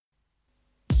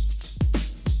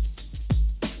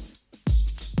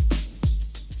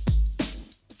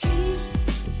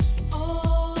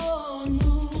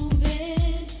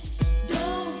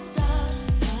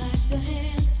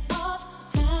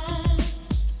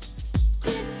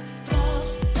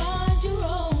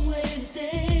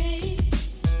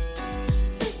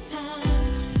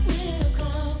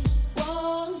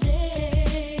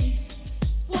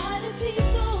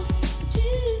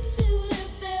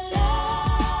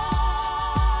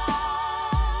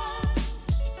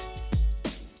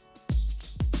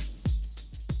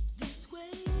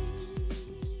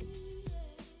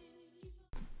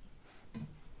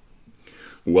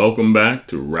Welcome back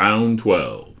to Round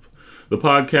 12, the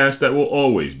podcast that will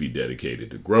always be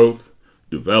dedicated to growth,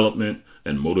 development,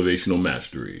 and motivational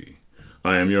mastery.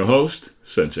 I am your host,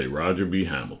 Sensei Roger B.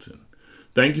 Hamilton.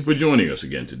 Thank you for joining us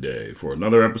again today for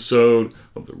another episode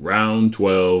of the Round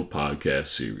 12 podcast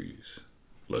series.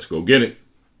 Let's go get it.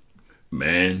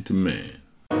 Man to man.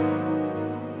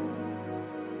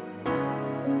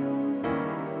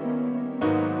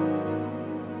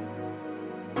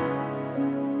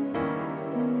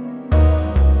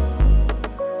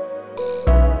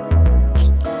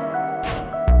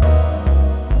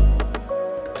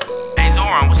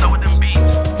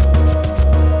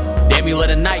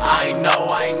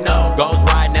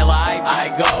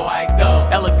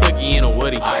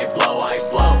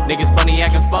 Niggas funny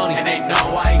acting phony, and they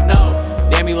know I know.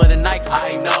 Damn, you let a Nike,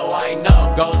 I know.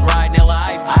 Goes riding hella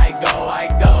I go.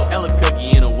 Hella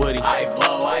cookie in a woody, I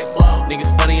blow.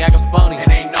 Niggas funny acting phony, and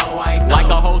they know I know. Like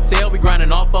a hotel, we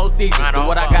grinding all 4 seasons. Do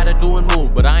what I gotta do and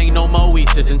move, but I ain't no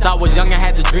Moesha. Since I was young, I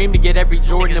had the dream to get every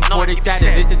Jordan imported. Sad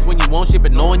as this, it's when you want shit,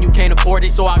 but knowing you can't afford it,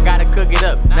 so I gotta cook it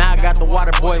up. Now I got the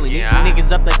water boiling. Eating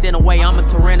niggas up that's in a way, I'm a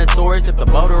Tyrannosaurus. If the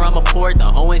boater, I'm a port. The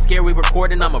hoe ain't scared, we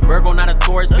recording. I'm a Virgo, not a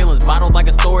Taurus. Feelings bottled like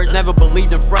a storage. Never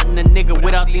believed in fronting a nigga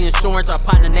without the insurance. Our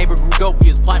partner neighbor grew dope.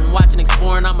 He was plotting, watching,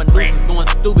 exploring. I'm a nuisance, going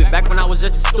stupid. Back when I was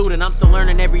just a student, I'm still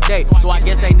learning every day. So I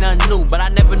guess ain't nothing new. But I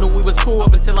never knew we was cool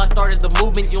up until I started the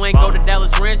movement. You ain't go to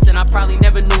Dallas Ranch, then I probably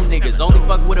never knew niggas. Only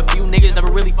fuck with a few niggas,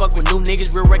 never really fuck with new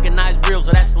niggas. Real recognize real,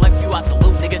 so that select few I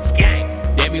salute niggas. Gang.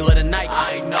 Damn, you let a Nike.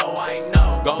 I know.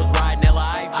 Goes riding hella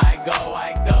I go.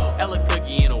 Hella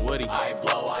cookie in a woody. I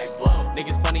blow.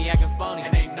 Niggas funny acting phony,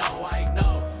 and they know I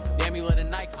know. Damn, you let a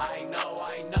Nike. I know.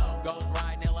 Goes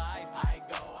riding hella I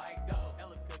go.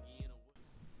 Hella cookie in a woody.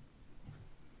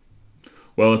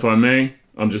 Well, if I may,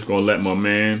 I'm just going to let my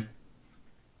man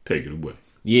take it away.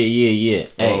 Yeah.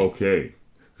 Hey. Okay.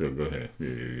 So go ahead.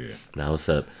 Yeah. Now, what's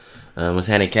up? What's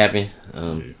handicapping?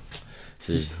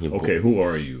 Okay, who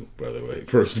are you, by the way?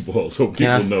 First of all, so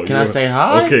people know. Can I say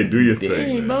hi? Okay, do your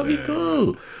thing. Bro, be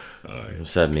cool. All right.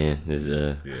 What's up, man? This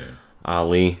is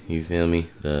Ali. You feel me?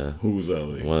 Who's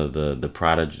Ali? One of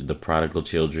the prodigal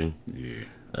children.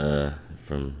 Yeah.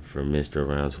 From Mr.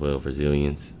 Around 12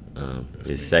 Resilience.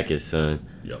 His second son.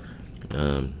 Yep.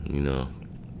 You know.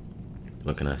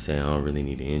 What can I say? I don't really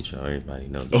need an intro. Everybody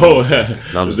knows. Oh,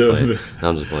 I'm just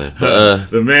playing.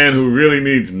 The man who really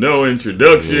needs no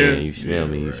introduction. Yeah, you smell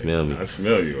me. You smell me. I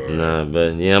smell you. All right. Nah,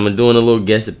 but yeah, I'm doing a little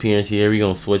guest appearance here. We're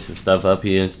gonna switch some stuff up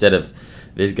here. Instead of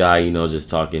this guy, just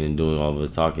talking and doing all the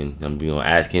talking, I'm gonna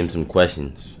ask him some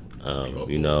questions.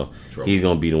 He's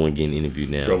gonna be the one getting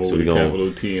interviewed now. Trouble with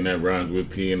capital T and that rhymes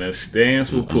with P and that stands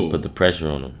for pool. Put the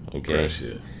pressure on him. Okay.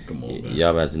 Pressure. Come on, man.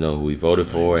 Y'all about to know who we voted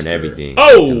for and everything.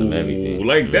 Oh, tell him everything.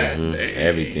 Like that.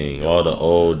 Everything. All the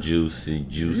old juicy.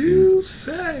 You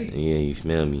say. Yeah, you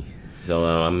smell me. So,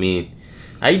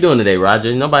 how you doing today,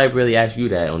 Roger? Nobody really asked you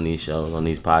that on these shows, on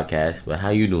these podcasts, but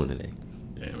how you doing today?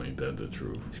 Damn, ain't that the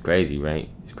truth? It's crazy, right?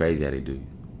 It's crazy how they do you.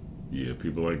 Yeah,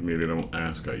 people like me, they don't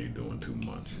ask how you doing too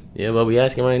much. Yeah, but we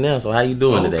asking right now. So how you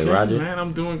doing today, Roger? Man,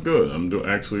 I'm doing good. I'm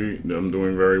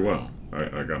doing very well.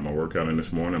 I got my workout in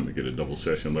this morning. I'm going to get a double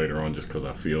session later on just because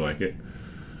I feel like it.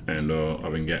 And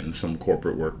I've been getting some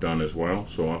corporate work done as well,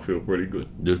 so I feel pretty good.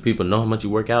 Do people know how much you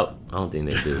work out? I don't think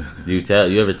they do. Do you tell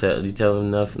them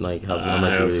enough, like how much you really work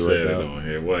out? I have said it on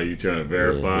here. Why, you trying to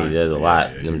verify? Yeah, there's a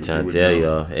lot. I'm trying to tell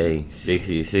y'all, hey,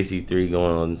 60, 63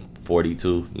 going on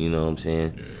 42, you know what I'm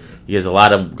saying? Yeah. He has a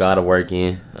lot of work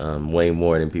in, way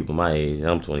more than people my age.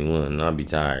 I'm 21, and I'll be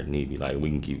tired, and he'd be like, we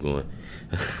can keep going.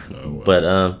 Wow. But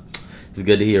it's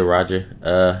good to hear, Roger.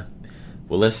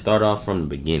 Well, let's start off from the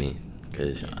beginning.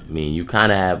 Because, you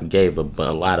kind of gave a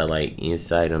lot of,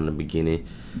 insight on the beginning.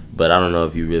 But I don't know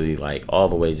if you really, all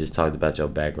the way just talked about your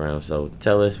background. So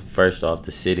tell us, first off,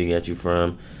 the city that you're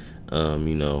from, how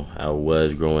it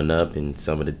was growing up and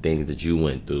some of the things that you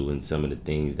went through and some of the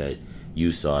things that you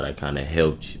saw that kind of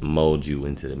helped mold you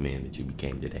into the man that you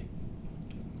became today.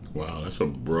 Wow, that's a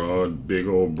big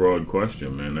old broad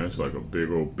question, man. That's like a big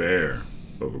old bear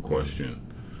of a question.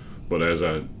 But gosh,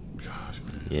 man.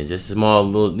 Yeah, just a small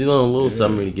little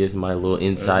summary to give somebody a little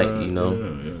insight,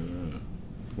 Yeah.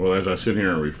 Well, as I sit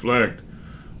here and reflect,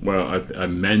 I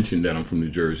mentioned that I'm from New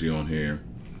Jersey on here.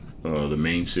 The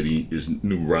main city is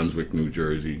New Brunswick, New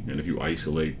Jersey. And if you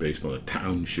isolate based on a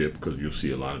township, because you'll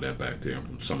see a lot of that back there. I'm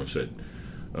from Somerset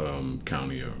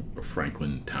County, or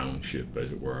Franklin Township,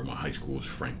 as it were. My high school is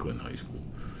Franklin High School.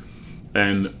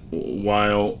 And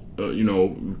while,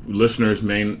 listeners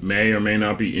may or may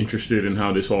not be interested in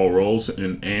how this all rolls,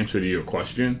 in answer to your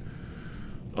question,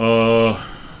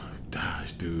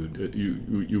 gosh, dude,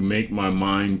 you make my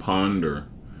mind ponder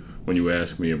when you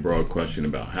ask me a broad question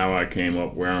about how I came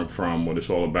up, where I'm from, what it's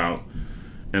all about.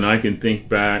 And I can think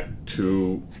back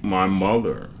to my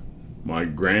mother, my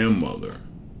grandmother,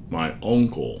 my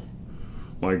uncle,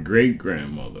 my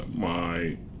great-grandmother,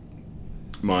 my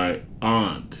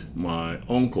aunt, my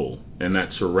uncle, and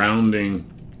that surrounding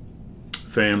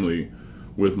family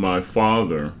with my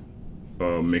father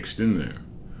mixed in there.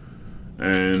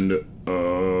 And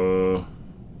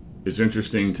it's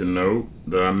interesting to note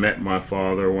that I met my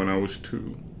father when I was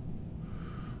 2.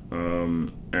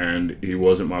 And he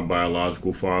wasn't my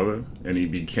biological father, and he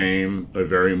became a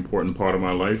very important part of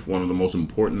my life, one of the most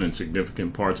important and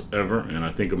significant parts ever, and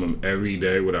I think of him every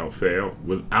day without fail.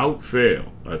 Without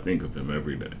fail, I think of him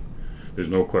every day. There's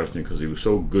no question, because he was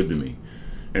so good to me,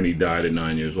 and he died at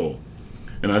 9 years old.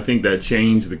 And I think that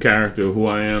changed the character of who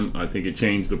I am. I think it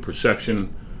changed the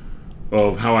perception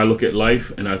of how I look at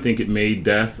life, and I think it made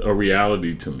death a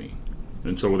reality to me.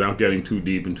 And so without getting too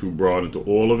deep and too broad into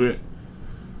all of it,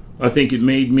 I think it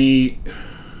made me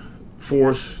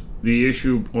force the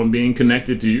issue on being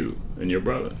connected to you and your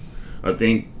brother. I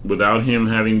think without him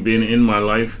having been in my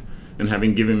life and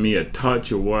having given me a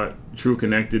touch of what true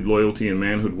connected loyalty and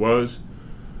manhood was,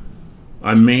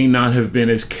 I may not have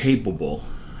been as capable,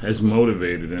 as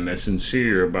motivated, and as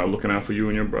sincere about looking out for you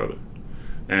and your brother.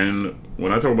 And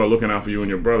when I talk about looking out for you and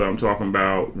your brother, I'm talking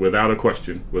about without a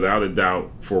question, without a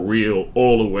doubt, for real,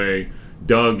 all the way,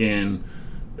 dug in,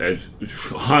 as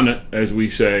Hana, as we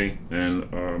say.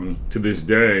 And to this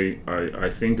day, I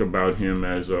think about him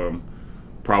as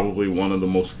probably one of the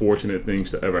most fortunate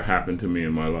things to ever happen to me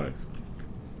in my life.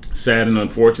 Sad and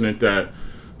unfortunate that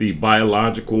the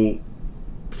biological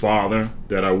father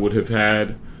that I would have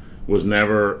had was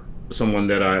never someone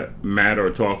that I met or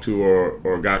talked to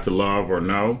or got to love or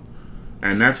know.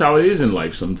 And that's how it is in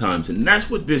life sometimes. And that's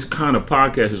what this kind of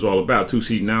podcast is all about. Too.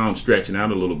 See, now I'm stretching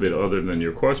out a little bit other than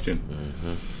your question.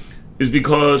 Mm-hmm. Is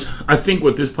because I think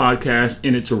what this podcast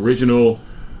in its original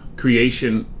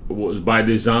creation was by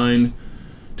design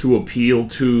to appeal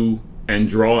to and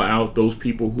draw out those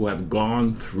people who have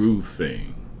gone through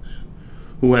things,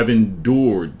 who have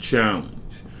endured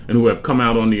challenge, and who have come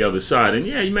out on the other side. And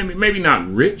yeah, maybe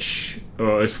not rich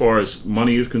as far as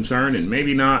money is concerned, and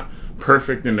maybe not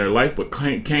perfect in their life, but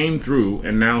came through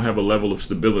and now have a level of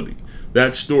stability.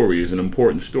 That story is an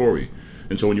important story.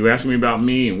 And so when you ask me about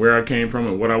me and where I came from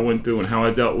and what I went through and how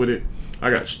I dealt with it, I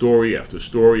got story after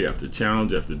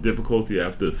challenge after difficulty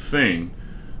after thing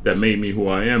that made me who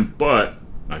I am. But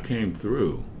I came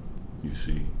through, you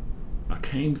see. I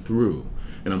came through.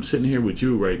 And I'm sitting here with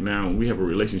you right now, and we have a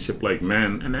relationship like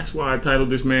man. And that's why I titled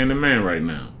this Man to Man right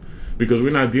now. Because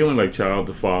we're not dealing like child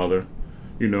to father.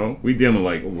 You know, we're dealing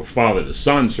like father to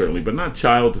son, certainly, but not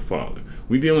child to father.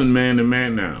 We're dealing man to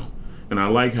man now. And I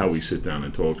like how we sit down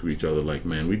and talk to each other like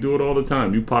man. We do it all the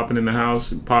time. You popping in the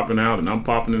house and popping out, and I'm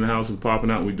popping in the house and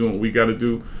popping out, and we're doing what we got to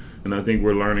do. And I think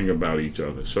we're learning about each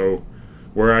other. So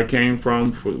where I came from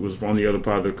was on the other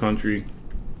part of the country.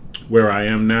 Where I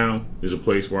am now is a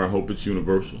place where I hope it's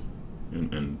universal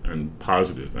and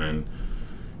positive and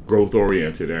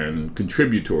growth-oriented and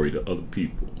contributory to other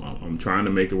people. I'm trying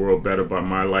to make the world better by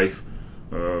my life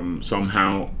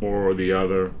somehow or the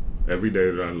other every day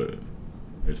that I live.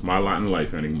 It's my lot in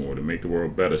life anymore to make the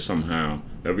world better somehow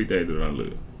every day that I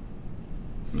live.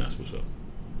 And that's what's up.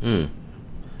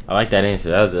 I like that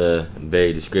answer. That was a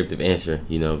very descriptive answer.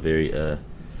 You know, very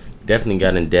definitely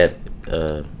got in depth.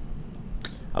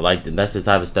 I like that. That's the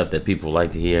type of stuff that people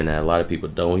like to hear, and that a lot of people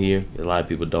don't hear. A lot of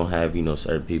people don't have, you know,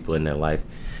 certain people in their life.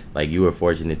 Like, you were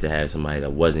fortunate to have somebody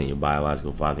that wasn't your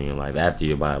biological father in your life after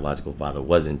your biological father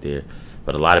wasn't there.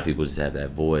 But a lot of people just have that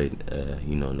void,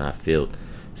 you know, not filled.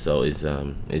 So it's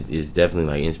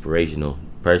definitely like inspirational.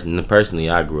 Personally,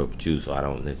 I grew up with you, so I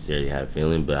don't necessarily have a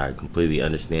feeling, but I completely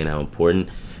understand how important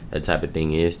that type of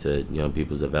thing is to young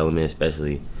people's development,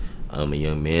 especially a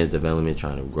young man's development,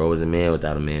 trying to grow as a man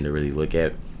without a man to really look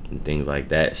at and things like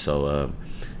that. So,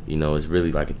 you know, it's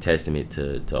really like a testament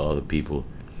to all the people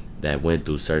that went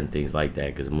through certain things like that,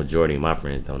 because the majority of my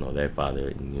friends don't know their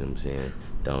father, you know what I'm saying,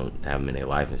 don't have him in their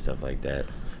life and stuff like that.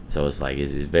 So it's like,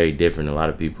 it's very different. A lot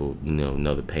of people, you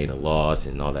know the pain of loss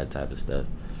and all that type of stuff.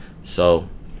 So,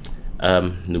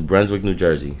 New Brunswick, New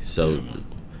Jersey. So,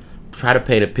 try to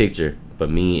paint a picture for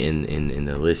me and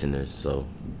the listeners. So,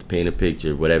 paint a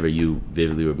picture, whatever you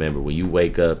vividly remember. When you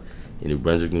wake up in New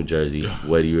Brunswick, New Jersey,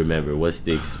 what do you remember? What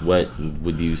sticks? What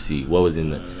do you see? What was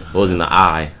in the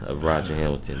eye of Roger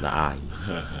Hamilton? The eye.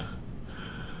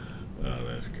 Oh,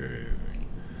 that's crazy.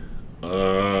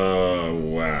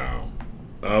 Wow.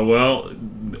 Well,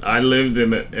 I lived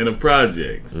in a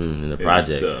project. In the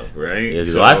projects, stuff, right? Yeah,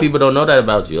 'cause a lot of people don't know that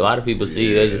about you. A lot of people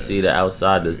they just see the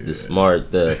outside, the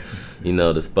smart, the the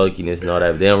spunkiness and all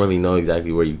that. They don't really know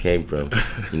exactly where you came from,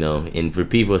 And for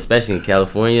people, especially in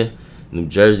California, New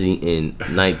Jersey in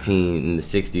the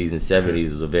 60s and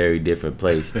 70s was a very different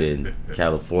place than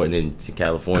California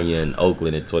and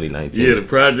Oakland in 2019. Yeah, the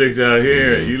projects out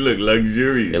here, you look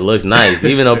luxurious. It looks nice,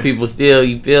 even though people still,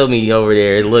 you feel me, over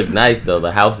there. It look nice though.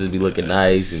 The houses be looking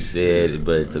nice and said,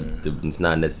 but it's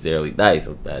not necessarily nice.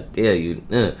 I tell you.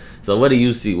 So what do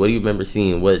you see? What do you remember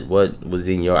seeing? What was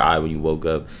in your eye when you woke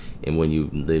up and when you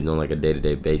lived on like a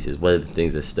day-to-day basis? What are the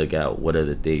things that stuck out? What are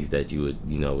the things that you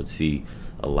would see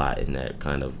a lot in that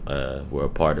kind of were a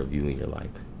part of you in your life?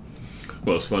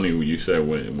 Well, it's funny when you said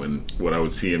when what I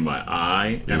would see in my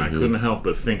eye, and I couldn't help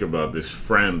but think about this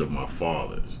friend of my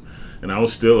father's. And I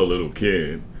was still a little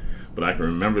kid, but I can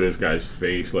remember this guy's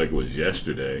face like it was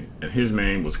yesterday, and his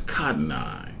name was Cotton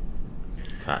Eye.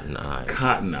 Cotton Eye.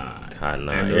 Cotton Eye. Cotton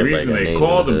Eye. And the reason they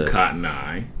called him Cotton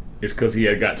Eye is because he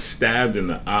had got stabbed in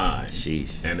the eye.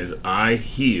 Sheesh. And his eye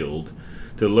healed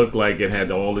to look like it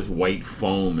had all this white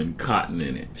foam and cotton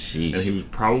in it. Sheesh. And he was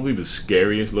probably the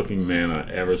scariest looking man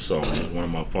I ever saw. He was one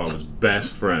of my father's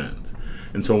best friends.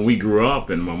 And so when we grew up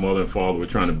and my mother and father were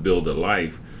trying to build a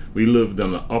life, we lived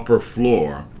on the upper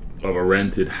floor of a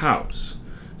rented house.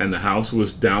 And the house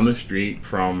was down the street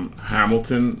from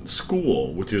Hamilton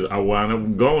School, which is I wound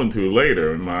up going to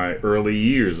later in my early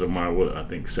years of my,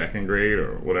 second grade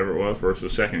or whatever it was, first or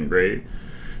second grade.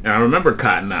 And I remember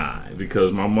Cotton Eye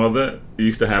because my mother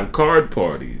used to have card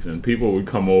parties and people would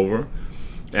come over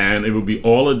and it would be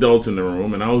all adults in the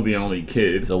room and I was the only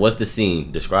kid. So what's the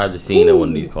scene? Describe the scene at one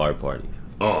of these card parties.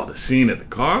 Oh, the scene at the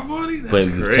card party? That's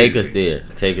crazy.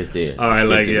 Take us there. All right,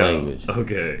 language.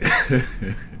 Okay.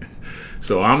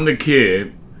 So I'm the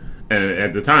kid, and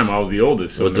at the time I was the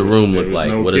oldest. So what the room look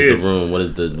like? What is the room? What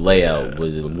is the layout?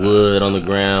 Was it wood on the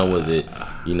ground? Was it,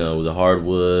 was it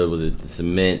hardwood? Was it the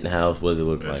cement house? What does it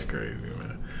look like? That's crazy,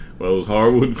 man. Well, it was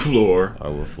hardwood floor.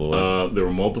 Hardwood floor. There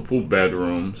were multiple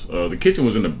bedrooms. The kitchen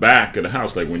was in the back of the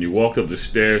house. Like when you walked up the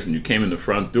stairs and you came in the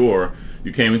front door,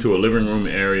 you came into a living room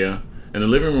area, and the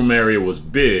living room area was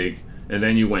big. And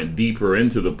then you went deeper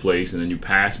into the place, and then you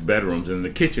passed bedrooms, and the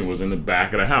kitchen was in the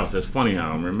back of the house. That's funny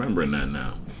how I'm remembering that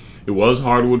now. It was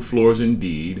hardwood floors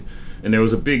indeed, and there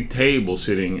was a big table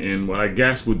sitting in what I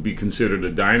guess would be considered a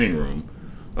dining room.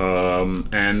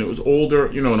 And it was older,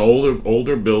 an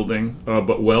older building,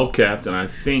 but well kept. And I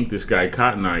think this guy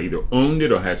Cotton Eye either owned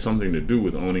it or had something to do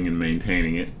with owning and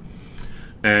maintaining it.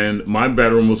 And my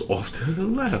bedroom was off to the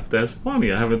left. That's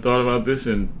funny. I haven't thought about this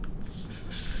in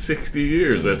 60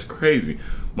 years. That's crazy.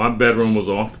 My bedroom was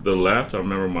off to the left. I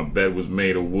remember my bed was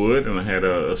made of wood and I had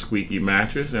a squeaky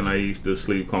mattress and I used to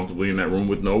sleep comfortably in that room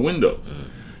with no windows.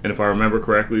 And if I remember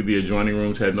correctly, the adjoining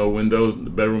rooms had no windows. The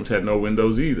bedrooms had no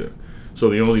windows either. So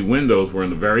the only windows were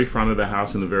in the very front of the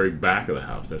house and the very back of the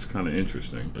house. That's kind of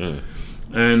interesting.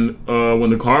 And when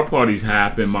the car parties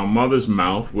happened, my mother's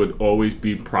mouth would always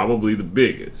be probably the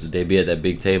biggest. They'd be at that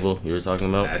big table you were talking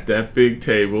about? At that big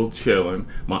table, chilling.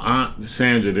 My aunt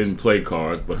Sandra didn't play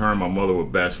cards, but her and my mother were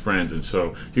best friends. And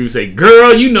so she would say,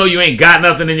 "Girl, you know you ain't got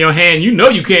nothing in your hand. You know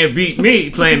you can't beat me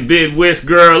playing bid whist,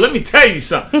 girl. Let me tell you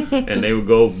something." And they would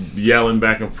go yelling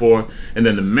back and forth. And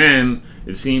then the men,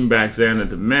 it seemed back then that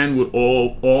the men would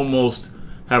all almost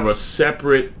have a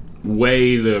separate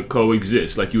way to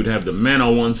coexist. Like you would have the men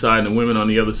on one side and the women on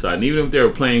the other side. And even if they were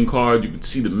playing cards, you could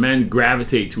see the men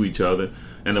gravitate to each other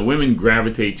and the women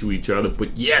gravitate to each other,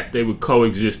 but yet they would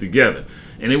coexist together.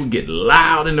 And it would get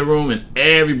loud in the room and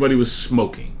everybody was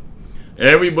smoking.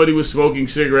 Everybody was smoking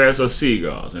cigarettes or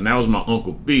cigars. And that was my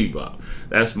Uncle Bebop.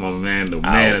 That's my man, the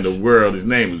man of the world. His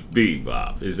name was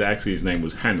Bebop. His name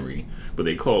was Henry, but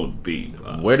they called him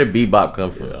Bebop. Where did Bebop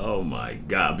come from? Oh my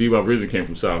God, Bebop originally came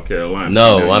from South Carolina.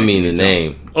 No, I mean the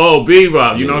name. Oh,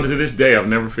 Bebop. You know, to this day, I've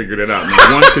never figured it out.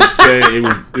 Now, one could say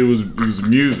it was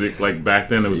music. Like back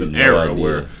then, there was an era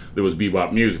where there was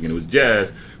bebop music and it was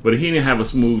jazz, but he didn't have a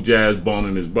smooth jazz bone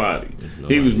in his body.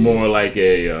 He was more like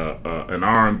an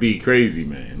R&B crazy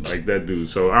man, like that dude.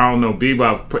 So I don't know.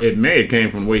 Bebop, it may have came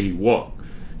from the way he walked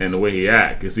and the way he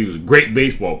acted, because he was a great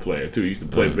baseball player too. He used to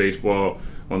play baseball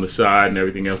on the side and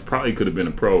everything else. Probably could have been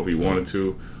a pro if he wanted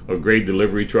to. A great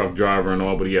delivery truck driver and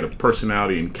all, but he had a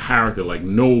personality and character like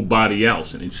nobody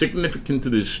else. And it's significant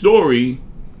to this story,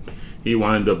 he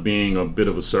wound up being a bit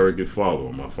of a surrogate father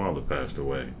when my father passed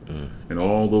away. And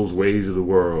all those ways of the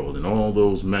world and all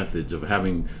those methods of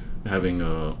having having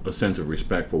a sense of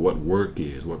respect for what work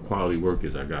is, what quality work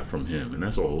is I got from him. And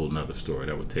that's a whole nother story.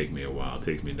 That would take me a while. It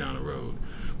takes me down the road.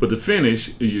 But to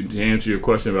finish, to answer your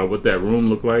question about what that room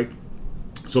looked like,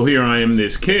 so here I am,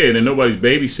 this kid, and nobody's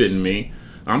babysitting me.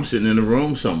 I'm sitting in a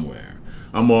room somewhere.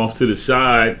 I'm off to the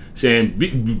side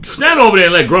saying, stand over there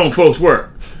and let grown folks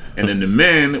work. And then the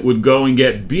men would go and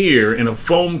get beer in a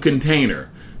foam container,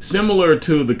 similar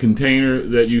to the container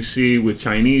that you see with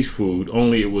Chinese food,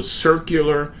 only it was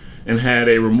circular and had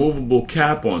a removable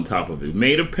cap on top of it,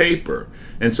 made of paper.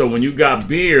 And so when you got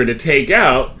beer to take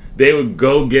out, they would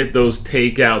go get those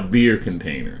takeout beer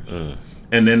containers.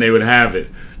 And then they would have it.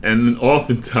 And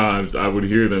oftentimes I would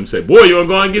hear them say, boy, you want to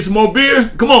go out and get some more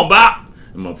beer? Come on, Bob.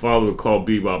 And my father would call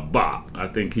Bebop Bop. I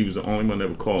think he was the only one that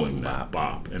would call him that,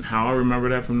 Bop. And how I remember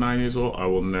that from 9 years old, I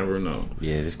will never know.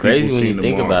 Yeah, it's crazy when you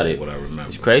think about it. What I remember.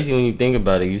 It's crazy when you think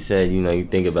about it. You said, you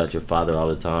think about your father all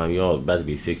the time. You're about to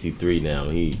be 63 now.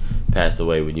 He passed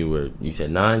away when you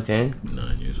said 9, 10?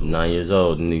 9 years old. 9 years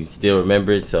old. And you still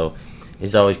remember it. So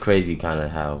it's always crazy kind of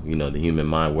how, the human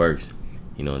mind works,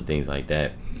 and things like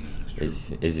that.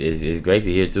 It's great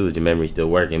to hear, too, that your memory still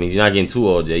working. I mean, you're not getting too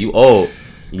old yet. You old.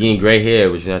 You're getting gray hair,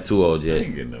 but you're not too old yet. I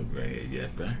ain't getting no gray hair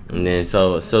yet, man. And then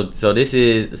so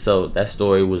that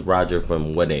story was Roger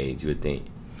from what age, you would think?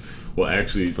 Well,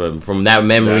 actually, from that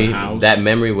memory, that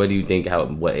memory, what do you think?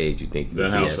 What age you think?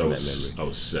 That house, I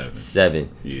was 7. 7.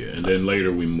 Yeah, and then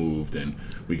later we moved and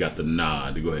we got the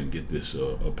nod to go ahead and get this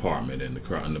apartment in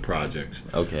the projects.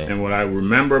 Okay. And what I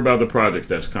remember about the projects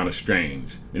that's kind of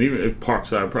strange, and even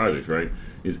Parkside projects, right,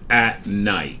 is at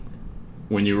night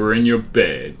when you were in your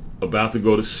bed about to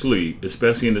go to sleep,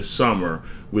 especially in the summer,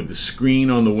 with the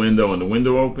screen on the window and the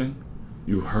window open,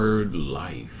 you heard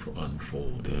life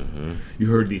unfolding. Mm-hmm. You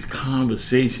heard these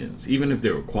conversations, even if they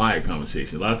were quiet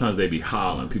conversations. A lot of times they'd be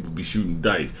hollering, people be shooting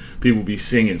dice, people be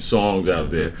singing songs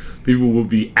out there, people would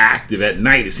be active at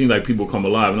night. It seemed like people come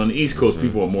alive. And on the East Coast,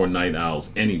 people are more night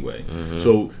owls anyway. Mm-hmm.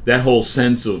 So that whole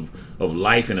sense of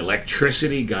life and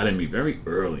electricity got in me very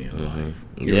early in life.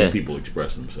 Hearing people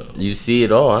express themselves. You see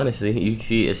it all, honestly. You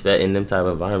see it in them type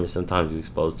of environments. Sometimes you're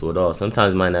exposed to it all.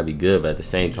 Sometimes it might not be good, but at the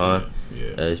same time,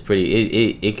 it's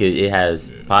pretty. It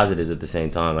has positives at the same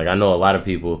time. Like I know a lot of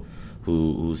people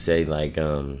who say like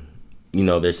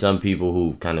there's some people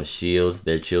who kind of shield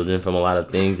their children from a lot of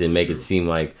things and make it seem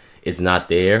like it's not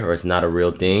there or it's not a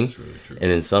real thing. That's really true.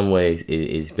 And in some ways,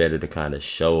 it's better to kind of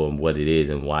show them what it is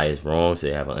and why it's wrong so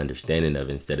they have an understanding of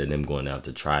it instead of them going out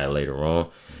to try it later on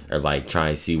or like try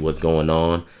and see what's going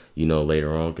on,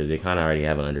 later on because they kind of already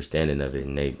have an understanding of it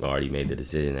and they've already made the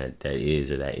decision that is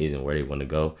or that isn't where they want to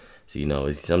go. So,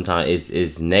 it's sometimes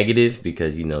it's negative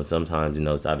because, sometimes in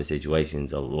those type of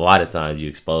situations, a lot of times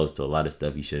you're exposed to a lot of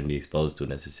stuff you shouldn't be exposed to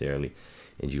necessarily.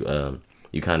 And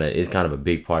it's kind of a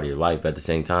big part of your life, but at the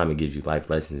same time, it gives you life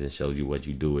lessons and shows you what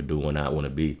you do or do or not want to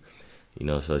be,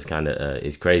 so it's kind of,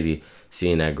 it's crazy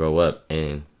seeing that grow up.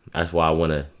 And that's why I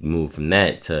want to move from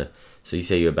that to, so you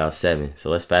say you're about 7. So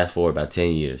let's fast forward about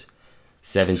 10 years.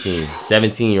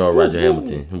 17-year-old Roger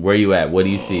Hamilton. Where you at? What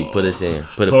do you see? Put us in.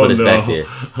 Put us back there.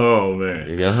 Oh,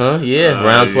 man. Yeah.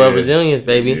 Round 12 resilience,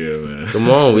 baby. Yeah, man.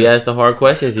 Come on. We asked the hard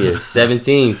questions here.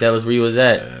 17. Tell us where you was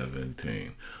at.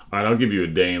 17. All right, I'll give you a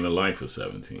day in the life of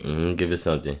 17. Give us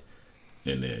something.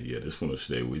 And then, this one will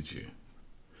stay with you.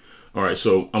 All right,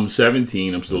 so I'm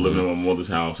 17. I'm still living in my mother's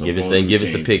house. Give us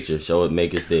the picture. Show it.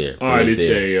 Make us there. All right,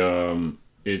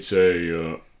 it's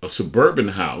a suburban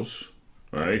house.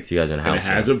 Right. So you guys are in a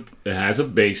house. And it has a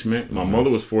basement. My mother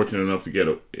was fortunate enough to get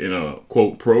in a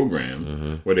quote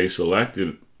program where they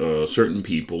selected certain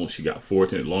people. She got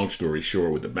fortunate. Long story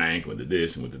short, with the bank, with the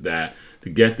this and with the that, to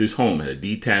get this home. It had a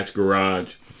detached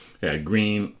garage. It had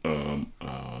green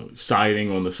siding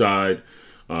on the side.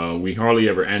 We hardly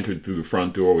ever entered through the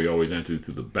front door. We always entered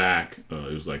through the back.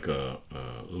 It was like a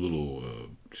little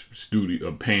studio,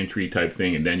 a pantry type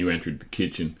thing, and then you entered the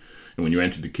kitchen. And when you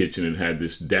entered the kitchen, it had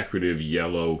this decorative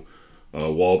yellow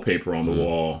wallpaper on the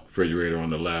wall, refrigerator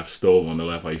on the left, stove on the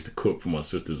left. I used to cook for my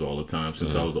sisters all the time.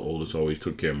 Since I was the oldest, I always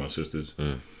took care of my sisters.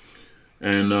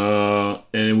 And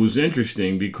it was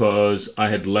interesting because I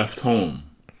had left home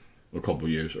a couple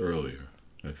years earlier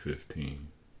at 15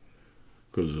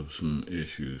 because of some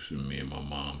issues. And me and my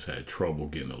mom's had trouble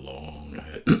getting along.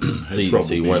 So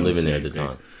you weren't living there at the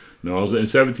time? No, I was in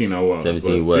 17. I was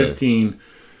 17. What? 15.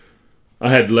 I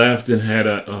had left and had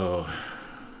a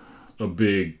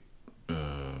big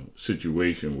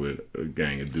situation with a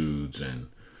gang of dudes, and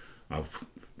I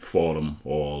fought them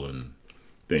all, and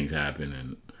things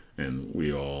happened, and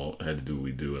we all had to do what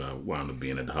we do, and I wound up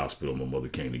being at the hospital. My mother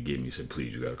came to get me, said,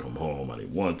 please, you got to come home. I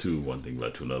didn't want to. One thing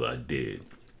led to another. I did.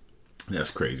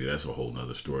 That's crazy. That's a whole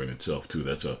nother story in itself too.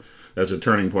 That's a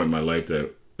turning point in my life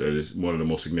that is one of the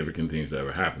most significant things that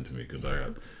ever happened to me, because I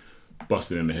got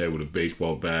busted in the head with a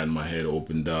baseball bat and my head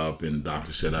opened up, and the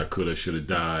doctor said I should have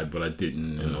died, but I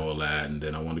didn't, and all that. And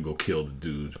then I wanted to go kill the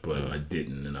dudes, but I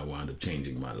didn't, and I wound up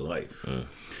changing my life.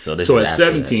 So at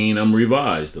 17, I'm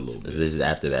revised a little bit. This is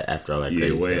after that, after all that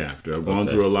crazy way stuff. After. I've gone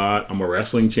through a lot. I'm a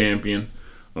wrestling champion.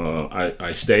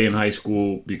 I stay in high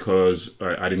school because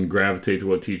I didn't gravitate to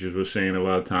what teachers were saying. A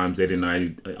lot of times they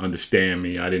didn't understand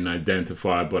me. I didn't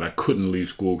identify, but I couldn't leave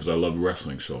school because I loved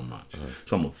wrestling so much.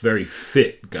 So I'm a very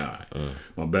fit guy.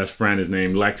 My best friend is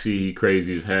named Lexi. He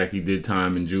crazy as heck. He did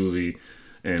time in juvie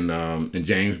and in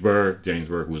Jamesburg.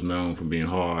 Jamesburg was known for being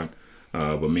hard,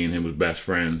 but me and him was best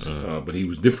friends. But he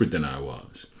was different than I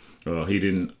was. He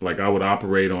didn't, like, I would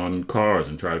operate on cars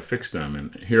and try to fix them.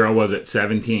 And here I was at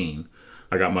 17.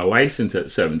 I got my license at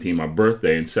 17, my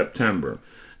birthday in September.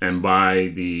 And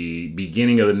by the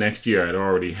beginning of the next year, I'd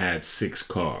already had 6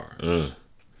 cars.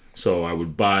 So I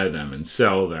would buy them and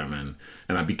sell them.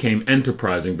 And I became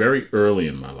enterprising very early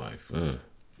in my life.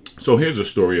 So here's a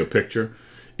story, a picture.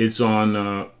 It's on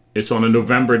a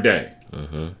November day.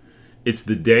 It's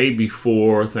the day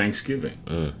before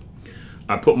Thanksgiving.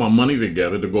 I put my money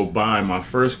together to go buy my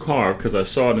first car because I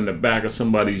saw it in the back of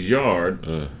somebody's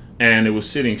yard. And it was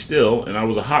sitting still, and I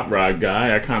was a hot rod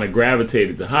guy. I kind of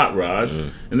gravitated to hot rods.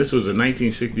 And this was a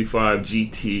 1965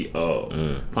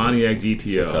 GTO, Pontiac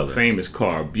GTO, famous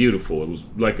car, beautiful. It was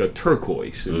like a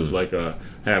turquoise. It was like a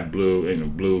half blue,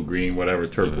 blue, green, whatever,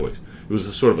 turquoise. It was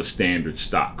a sort of a standard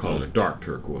stock color, dark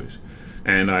turquoise.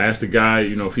 And I asked the guy,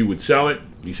 if he would sell it.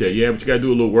 He said, yeah, but you got to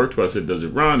do a little work to it. I said, does it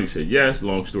run? He said, yes.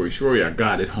 Long story short, I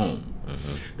got it home.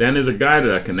 Then there's a guy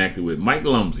that I connected with, Mike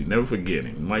Lumsey, never forget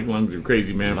him. Mike Lumsey, a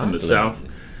crazy man from the South,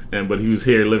 but he was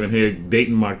living here,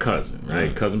 dating my cousin,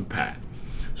 right? Cousin Pat.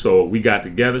 So we got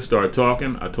together, started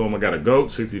talking. I told him I got a goat,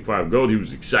 65 goat. He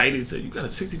was excited. He said, you got a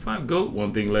 65 goat?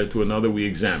 One thing led to another. We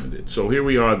examined it. So here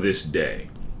we are this day.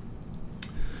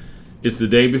 It's the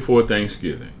day before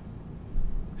Thanksgiving.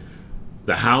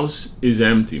 The house is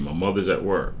empty. My mother's at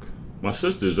work. My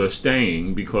sisters are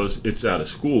staying because it's out of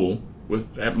school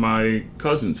at my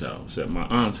cousin's house, at my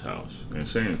aunt's house in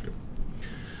Sandra.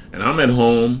 And I'm at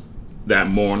home that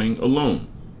morning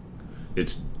alone.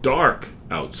 It's dark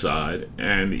outside,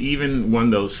 and even when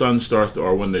the sun starts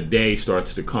or when the day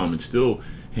starts to come, it's still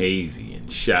hazy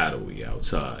and shadowy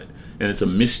outside. And it's a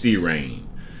misty rain.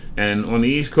 And on the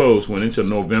East Coast, when it's a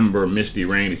November misty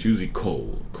rain, it's usually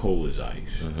cold as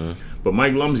ice. But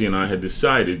Mike Lumsey and I had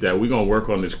decided that we're going to work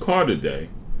on this car today,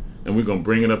 and we're going to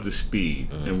bring it up to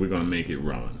speed, and we're going to make it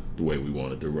run the way we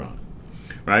want it to run.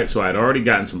 Right? So I had already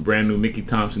gotten some brand new Mickey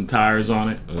Thompson tires on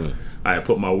it. I had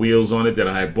put my wheels on it that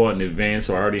I had bought in advance,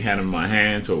 so I already had them in my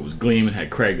hand, so it was gleaming,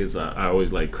 had Craigers. I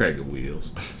always like Crager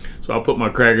wheels. So I put my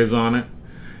Craigers on it,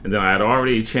 and then I had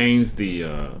already changed the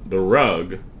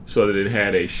rug so that it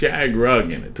had a shag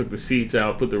rug in it. Took the seats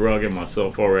out, put the rug in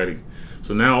myself already.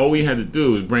 So now all we had to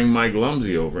do was bring Mike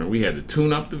Lumsey over, and we had to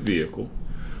tune up the vehicle.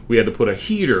 We had to put a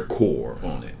heater core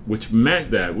on it, which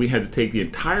meant that we had to take the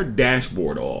entire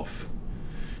dashboard off.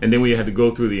 And then we had to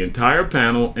go through the entire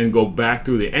panel and go back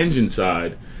through the engine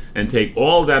side and take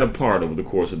all that apart over the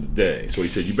course of the day. So he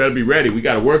said, you better be ready. We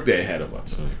got a work day ahead of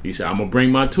us. He said, I'm going to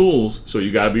bring my tools, so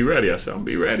you got to be ready. I said, I'll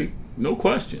be ready. No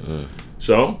question.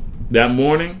 So that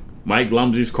morning, Mike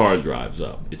Lumsey's car drives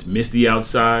up. It's misty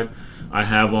outside. I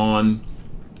have on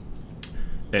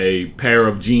a pair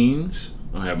of jeans.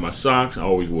 I have my socks. I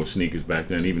always wore sneakers back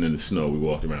then. Even in the snow, we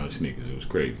walked around in sneakers. It was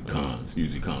crazy.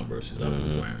 Usually Converses I was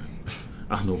wearing.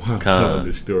 I don't know why I'm telling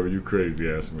this story. You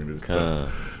crazy asking me this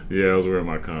stuff. Yeah, I was wearing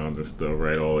my Cons and stuff,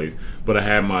 right? Always. But I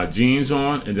had my jeans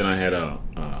on, and then I had a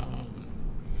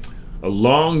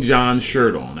long john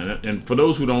shirt on. And for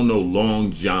those who don't know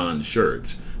long john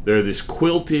shirts, they're this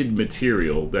quilted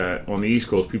material that on the East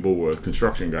Coast,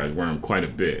 construction guys wear them quite a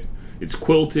bit. It's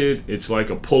quilted. It's like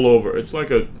a pullover. It's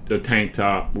like a tank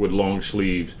top with long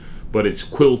sleeves, but it's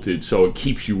quilted so it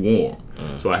keeps you warm.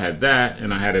 So I had that,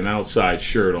 and I had an outside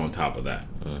shirt on top of that.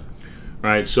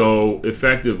 Right, so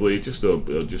effectively, just a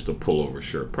pullover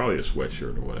shirt, probably a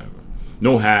sweatshirt or whatever.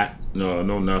 No hat, no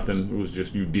nothing. It was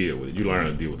just you deal with it. You learn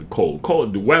to deal with the cold.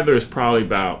 The weather is probably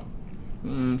about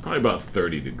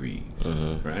 30 degrees.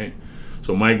 Right.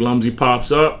 So Mike Lumsey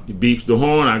pops up, he beeps the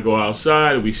horn, I go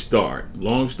outside, and we start.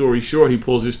 Long story short, he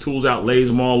pulls his tools out, lays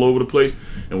them all over the place,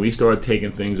 and we start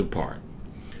taking things apart.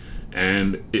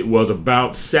 And it was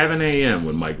about 7 a.m.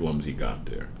 when Mike Lumsey got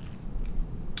there.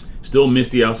 Still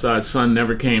misty outside, sun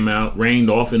never came out, rained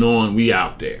off and on, we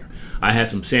out there. I had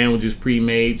some sandwiches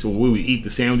pre-made, so we would eat the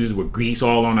sandwiches with grease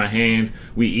all on our hands.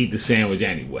 We eat the sandwich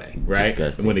anyway, right?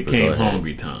 Disgusting, when it but came go ahead.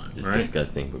 hungry time, It's right?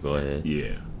 disgusting, but go ahead.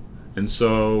 Yeah. And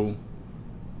so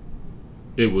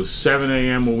it was 7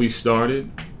 a.m. when we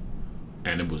started,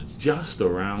 and it was just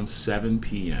around 7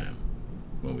 p.m.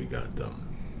 when we got done.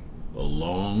 A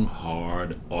long,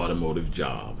 hard automotive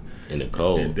job. In the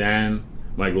cold. And then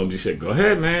Mike Lumsey said, go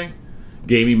ahead, man.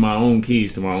 Gave me my own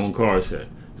keys to my own car. Said,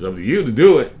 it's up to you to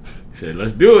do it. He said,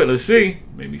 let's do it. Let's see.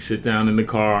 Made me sit down in the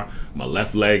car. My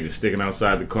left leg is sticking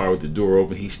outside the car with the door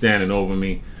open. He's standing over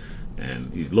me,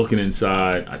 and he's looking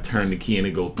inside. I turn the key, and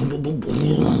it goes boom, boom, boom,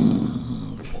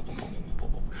 boom.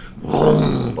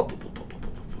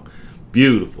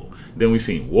 Beautiful. Then we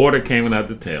seen water coming out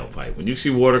the tailpipe. When you see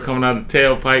water coming out the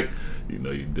tailpipe, you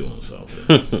know you're doing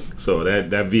something. So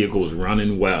that vehicle was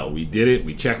running well. We did it.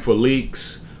 We checked for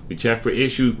leaks. We checked for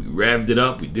issues. We revved it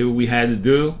up. We did what we had to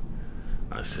do.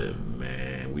 I said,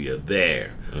 man, we are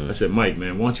there. I said, Mike,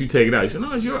 man, why don't you take it out? He said,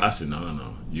 no, it's yours. I said,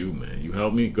 no. You, man. You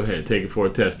help me? Go ahead. Take it for a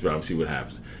test drive. See what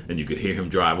happens. And you could hear him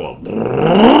drive off.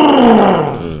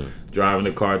 Driving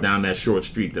the car down that short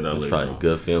street that I lived on. It's probably a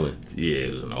good feeling. Yeah,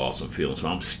 it was an awesome feeling. So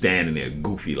I'm standing there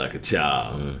goofy like a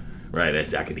child. Right?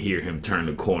 I could hear him turn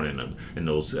the corner and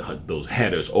those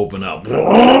headers open up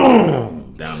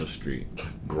down the street.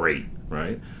 Great,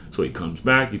 right? So he comes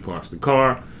back, he parks the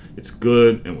car, it's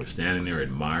good, and we're standing there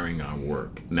admiring our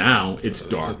work. Now it's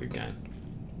dark again.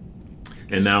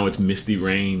 And now it's misty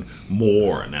rain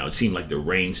more. Now it seemed like the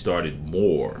rain started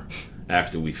more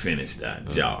after we finished that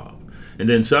job. And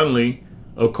then suddenly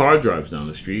a car drives down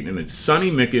the street, and it's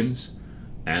Sonny Mickens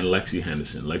and Lexi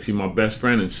Henderson. Lexi, my best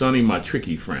friend, and Sonny, my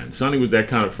tricky friend. Sonny was that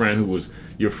kind of friend who was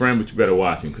your friend, but you better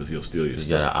watch him because he'll steal your stuff.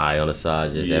 You got an eye on the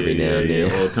side just every now and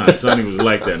then. All the time. Sonny was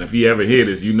like that. And if he ever hear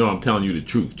this, you know I'm telling you the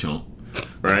truth, chump.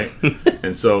 Right?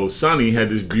 And so Sonny had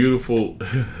this beautiful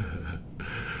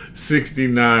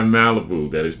 69 Malibu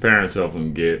that his parents helped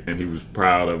him get, and he was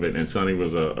proud of it. And Sonny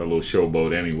was a little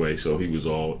showboat anyway, so he was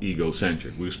all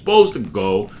egocentric. We were supposed to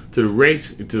go to the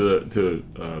race, to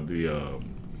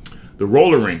the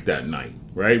roller rink that night,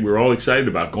 right? We were all excited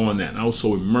about going that, and I was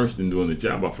so immersed in doing the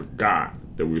job, I forgot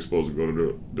that we were supposed to go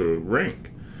to the rink.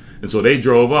 And so they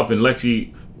drove up, and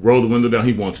Lexi rolled the window down.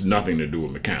 He wants nothing to do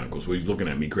with mechanical, so he's looking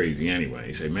at me crazy anyway.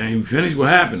 He said, man, you finished? What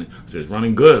happened? I said, it's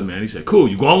running good, man. He said, cool,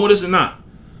 you going with us or not?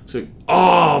 I said,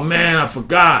 oh, man, I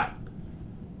forgot,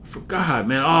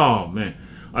 man. Oh, man.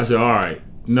 I said, all right.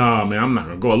 Nah, man, I'm not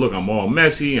going to go. Look, I'm all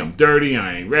messy. I'm dirty.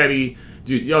 I ain't ready.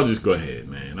 Y'all just go ahead,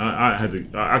 man.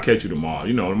 I'll catch you tomorrow.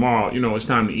 Tomorrow, it's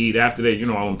time to eat. After that,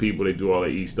 all them people, they do all that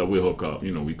eat stuff. We'll hook up.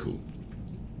 We cool.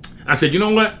 I said, you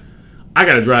know what? I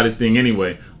got to drive this thing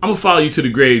anyway. I'm going to follow you to the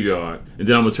graveyard, and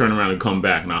then I'm going to turn around and come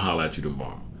back, and I'll holler at you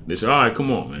tomorrow. They said, all right,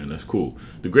 come on, man. That's cool.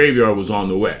 The graveyard was on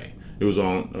the way. It was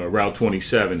on Route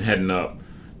 27 heading up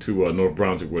to North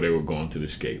Brunswick where they were going to the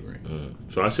skate rink.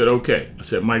 So I said, okay. I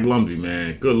said, Mike Lumsey,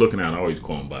 man, good looking out. I always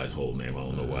call him by his whole name. I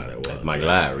don't know why that was. Mike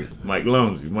Lowry. Mike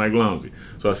Lumsey.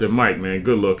 So I said, Mike, man,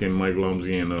 good looking, Mike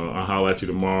Lumsey, and I'll holler at you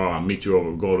tomorrow. I'll meet you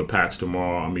over, go to Pat's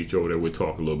tomorrow. I'll meet you over there. We'll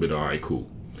talk a little bit. All right, cool.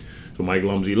 So Mike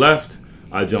Lumsey left.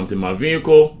 I jumped in my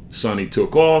vehicle. Sonny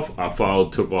took off. I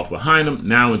took off behind him.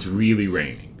 Now it's really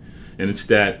raining. And it's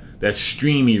that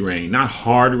streamy rain, not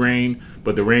hard rain,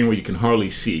 but the rain where you can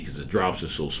hardly see because the drops are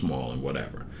so small and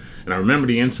whatever. And I remember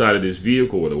the inside of this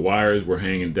vehicle where the wires were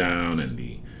hanging down and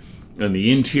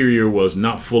the interior was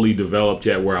not fully developed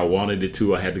yet where I wanted it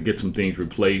to. I had to get some things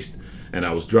replaced. And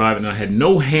I was driving. And I had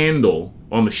no handle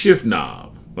on the shift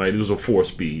knob. Right? It was a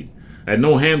 4-speed. I had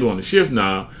no handle on the shift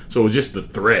knob, so it was just the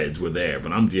threads were there.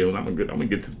 But I'm gonna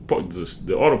get to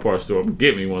the auto parts store. I'm gonna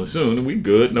get me one soon, and we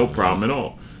good, no problem at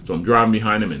all. So I'm driving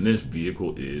behind him, and this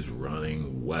vehicle is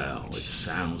running well. It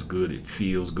sounds good. It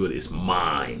feels good. It's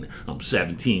mine. I'm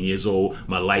 17 years old.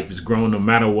 My life is growing no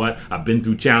matter what. I've been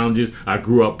through challenges. I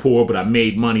grew up poor, but I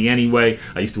made money anyway.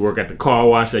 I used to work at the car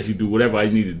wash. I used to do whatever I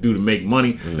needed to do to make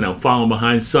money. And I'm following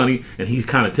behind Sonny, and he's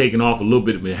kind of taking off a little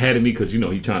bit ahead of me because,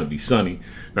 he's trying to be Sonny,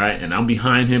 right? And I'm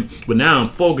behind him. But now I'm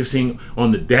focusing on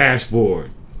the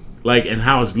dashboard. And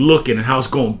how it's looking and how it's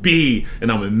going to be.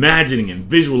 And I'm imagining and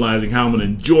visualizing how I'm going to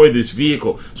enjoy this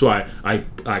vehicle. So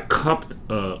I cupped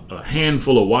a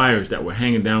handful of wires that were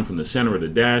hanging down from the center of the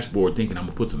dashboard, thinking I'm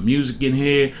going to put some music in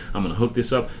here. I'm going to hook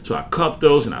this up. So I cupped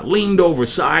those and I leaned over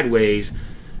sideways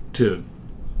to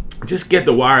just get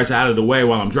the wires out of the way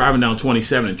while I'm driving down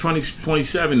 27. And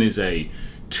 27 is a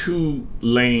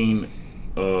 2-lane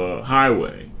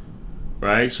highway.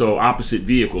 Right? So opposite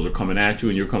vehicles are coming at you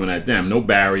and you're coming at them. No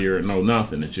barrier, no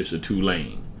nothing. It's just a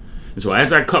 2-lane. And so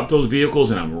as I cup those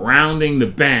vehicles and I'm rounding the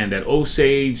bend at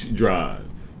Osage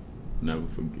Drive, never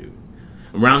forget it.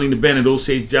 I'm rounding the bend at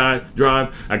Osage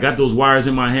Drive. I got those wires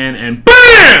in my hand, and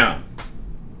BAM!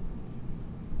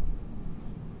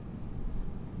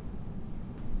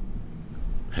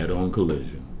 Head-on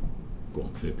collision,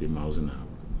 going 50 miles an hour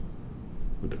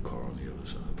with the car on the other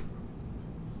side of the road.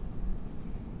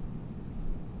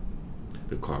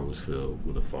 The car was filled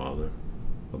with a father,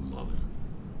 a mother,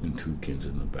 and 2 kids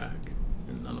in the back,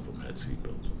 and none of them had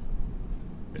seatbelts on,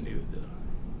 and neither did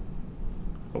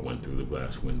I. I went through the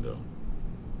glass window.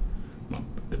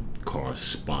 The car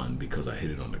spun because I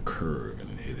hit it on the curb and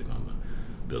it hit it on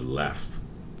the left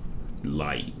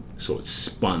light. So it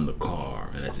spun the car,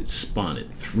 and as it spun,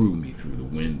 it threw me through the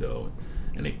window,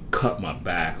 and it cut my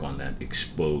back on that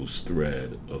exposed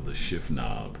thread of the shift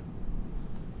knob,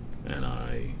 and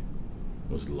I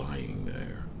was lying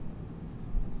there,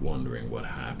 wondering what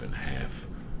happened, half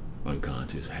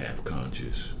unconscious, half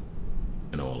conscious,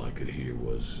 and all I could hear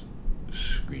was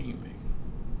screaming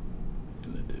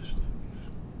in the distance,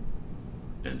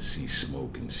 and see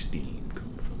smoke and steam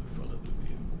coming from the front of the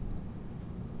vehicle.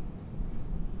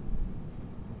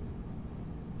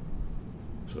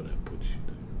 So that puts you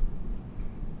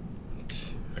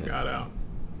there. I got out,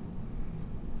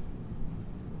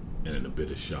 and in a bit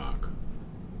of shock,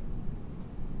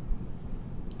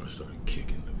 I started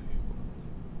kicking the vehicle.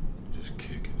 Just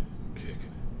kicking it.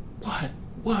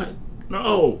 What?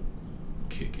 No!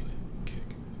 Kicking it.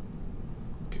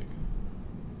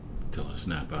 Until I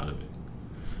snap out of it.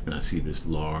 And I see this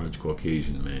large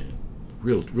Caucasian man,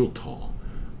 real tall,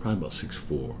 probably about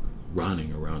 6'4",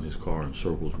 running around his car in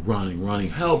circles, running.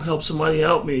 Help, somebody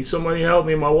help me,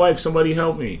 my wife, somebody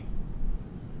help me.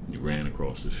 And he ran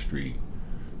across the street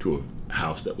to a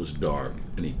house that was dark,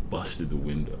 and he busted the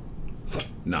window,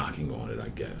 knocking on it, I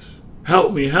guess.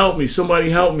 Help me, somebody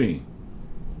help me.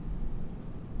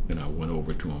 And I went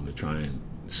over to him to try and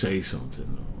say something,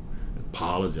 and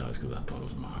apologize, because I thought it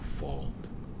was my fault.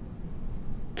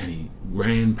 And he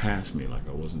ran past me like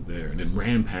I wasn't there, and then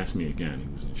ran past me again. He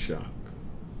was in shock.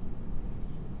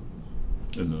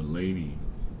 And the lady,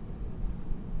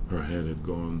 her head had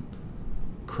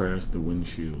crashed the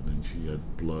windshield, and she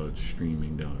had blood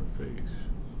streaming down her face,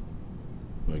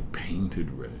 like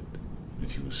painted red. And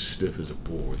she was stiff as a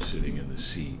board, sitting in the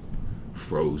seat,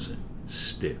 frozen,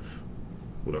 stiff,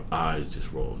 with her eyes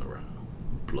just rolling around,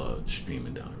 blood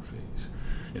streaming down her face.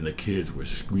 And the kids were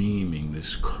screaming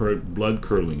this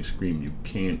blood-curdling scream you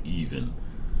can't even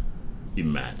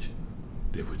imagine.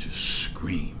 They were just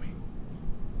screaming.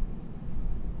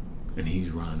 And he's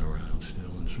running around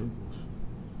still in circles,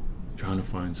 trying to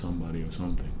find somebody or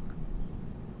something.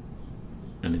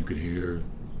 And you could hear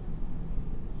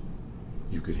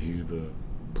the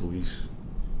police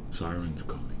sirens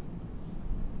coming.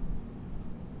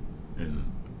 And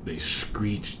they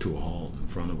screeched to a halt in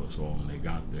front of us all, and they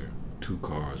got there. 2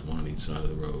 cars, one on each side of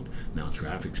the road. Now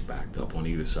traffic's backed up on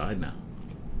either side now.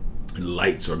 And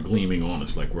lights are gleaming on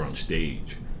us like we're on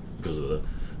stage because of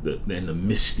the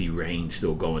misty rain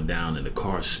still going down, and the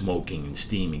car smoking and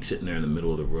steaming, sitting there in the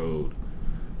middle of the road.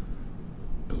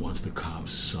 And once the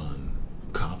cops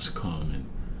come and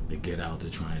they get out to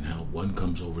try and help, one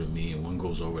comes over to me and one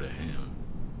goes over to him,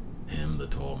 the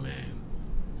tall man.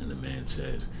 And the man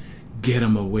says, "Get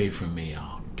him away from me,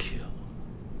 I'll kill him.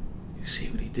 You see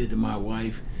what he did to my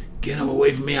wife? Get him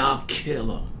away from me, I'll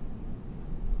kill him."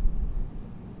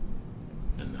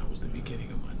 And that was the beginning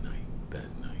of my night, that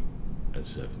night, at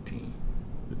 17,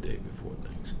 the day before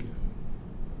Thanksgiving.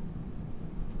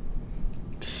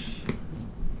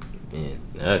 Man,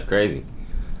 that's crazy.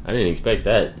 I didn't expect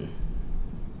that.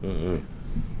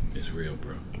 It's real,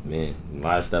 bro. Man, a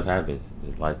lot of stuff happens. A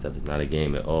lot of stuff is not a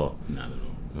game at all. Not at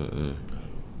all. Not at all.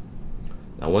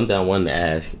 Now, one thing I wanted to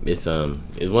ask is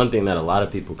one thing that a lot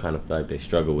of people kind of feel like they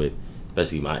struggle with,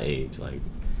 especially my age. Like,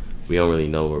 we don't really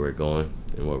know where we're going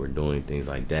and what we're doing, things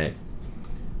like that.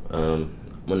 I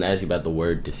want to ask you about the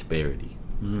word disparity,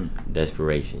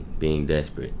 desperation, being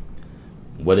desperate.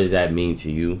 What does that mean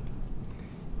to you?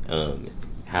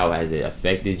 How has it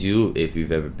affected you, if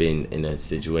you've ever been in a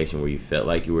situation where you felt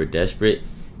like you were desperate?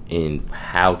 And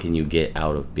how can you get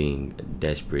out of being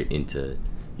desperate into,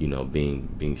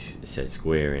 being set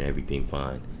square and everything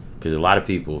fine? Because a lot of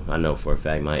people, I know for a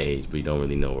fact my age, we don't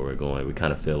really know where we're going. We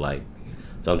kind of feel like,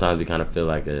 sometimes we kind of feel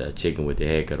like a chicken with their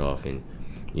head cut off. And,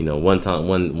 one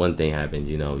thing happens,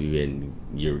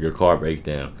 your car breaks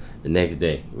down. The next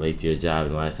day, late to your job,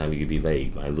 and the last time you could be late,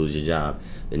 you might lose your job.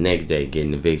 The next day, get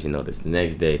an eviction notice. The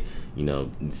next day,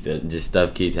 just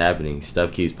stuff keeps happening.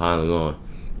 Stuff keeps piling on.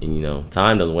 And,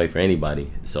 time doesn't wait for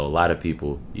anybody. So a lot of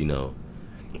people,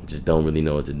 just don't really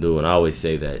know what to do. And I always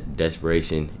say that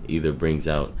desperation either brings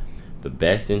out the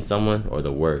best in someone or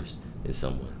the worst in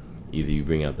someone. Either you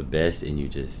bring out the best and you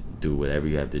just do whatever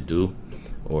you have to do,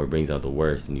 or it brings out the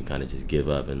worst and you kind of just give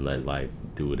up and let life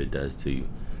do what it does to you.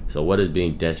 So what does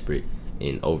being desperate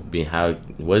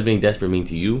what does being desperate mean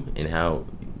to you, and how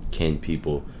can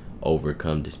people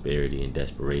overcome disparity and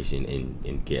desperation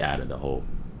and get out of the hole?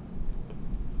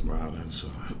 Wow, that's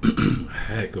a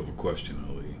heck of a question,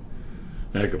 Ali.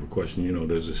 Heck of a question. You know,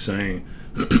 there's a saying,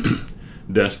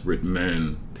 desperate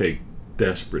men take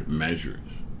desperate measures.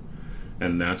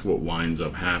 And that's what winds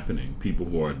up happening. People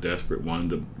who are desperate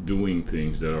wind up doing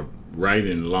things that are right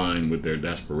in line with their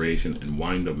desperation and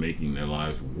wind up making their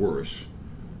lives worse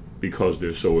because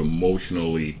they're so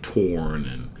emotionally torn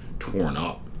and torn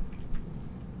up.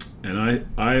 And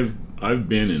I've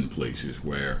been in places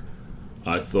where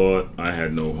I thought I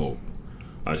had no hope.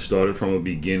 I started from a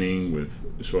beginning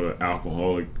with sort of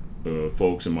alcoholic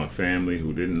folks in my family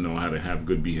who didn't know how to have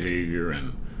good behavior,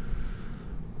 and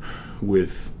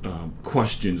with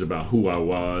questions about who I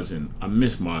was. And I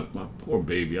miss my poor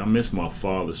baby. I miss my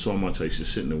father so much. I used to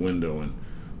sit in the window and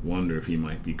wonder if he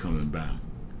might be coming back.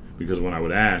 Because when I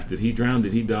would ask, did he drown?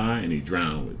 Did he die? And he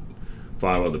drowned with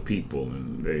 5 other people,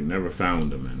 and they never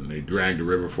found him. And they dragged the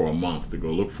river for a month to go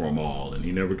look for him all. And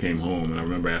he never came home. And I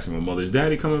remember asking my mother, is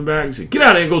Daddy coming back? He said, get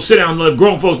out of here and go sit down and let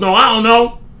grown folks know. I don't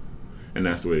know. And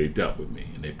that's the way they dealt with me.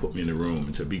 And they put me in the room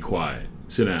and said, be quiet.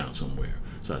 Sit down somewhere.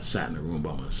 So I sat in the room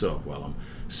by myself while I'm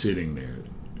sitting there,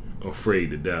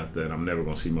 afraid to death that I'm never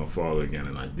going to see my father again,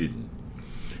 and I didn't.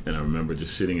 And I remember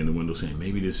just sitting in the window saying,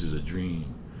 maybe this is a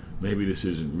dream. Maybe this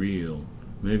isn't real.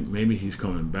 Maybe he's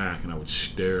coming back. And I would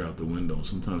stare out the window and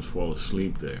sometimes fall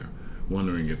asleep there,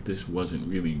 wondering if this wasn't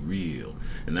really real.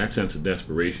 And that sense of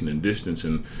desperation and distance,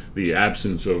 and the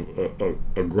absence of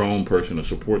a grown person, a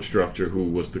support structure who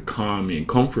was to calm me and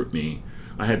comfort me,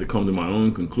 I had to come to my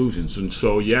own conclusions. And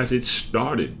so, yes, it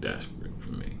started desperate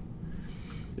for me.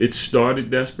 It started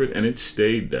desperate, and it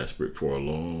stayed desperate for a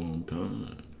long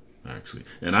time, actually.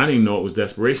 And I didn't know it was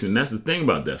desperation. And that's the thing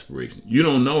about desperation. You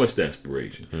don't know it's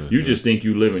desperation. Mm-hmm. You just think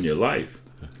you live in your life.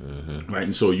 Mm-hmm. Right?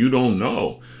 And so you don't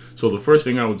know. So the first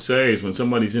thing I would say is when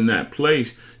somebody's in that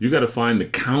place, you got to find the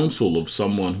counsel of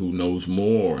someone who knows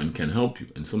more and can help you.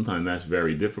 And sometimes that's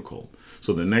very difficult.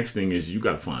 So the next thing is you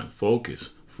got to find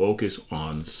focus. Focus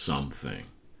on something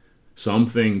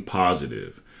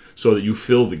positive, so that you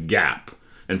fill the gap.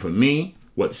 And for me,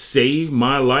 what saved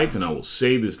my life, and I will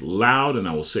say this loud, and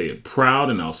I will say it proud,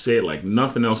 and I'll say it like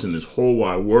nothing else in this whole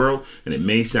wide world, and it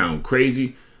may sound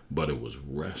crazy, but it was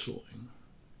wrestling.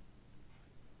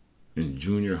 In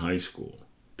junior high school,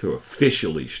 to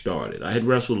officially start it. I had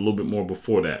wrestled a little bit more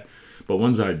before that, but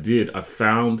once I did, I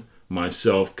found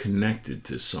myself connected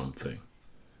to something.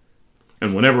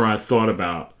 And whenever I thought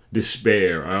about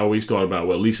despair, I always thought about,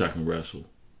 well, at least I can wrestle.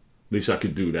 At least I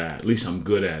could do that. At least I'm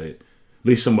good at it. At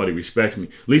least somebody respects me.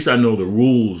 At least I know the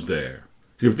rules there.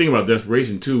 See, the thing about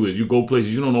desperation, too, is you go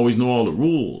places, you don't always know all the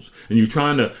rules. And you're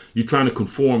trying to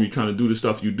conform, you're trying to do the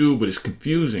stuff you do, but it's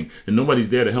confusing. And nobody's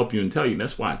there to help you and tell you. And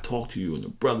that's why I talk to you and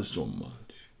your brother so much.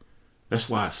 That's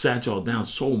why I sat y'all down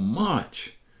so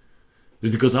much. It's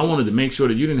because I wanted to make sure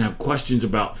that you didn't have questions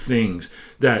about things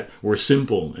that were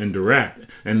simple and direct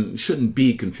and shouldn't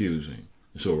be confusing.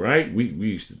 So, right, we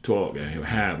used to talk and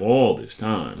have all this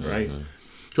time, right? Mm-hmm.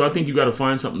 So I think you got to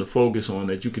find something to focus on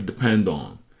that you can depend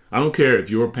on. I don't care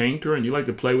if you're a painter and you like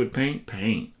to play with paint,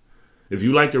 paint. If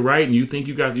you like to write and you think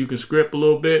you can script a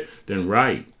little bit, then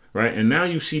write, right? And now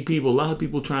you see a lot of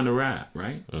people trying to rap,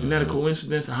 right? Mm-hmm. Isn't that a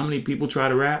coincidence? How many people try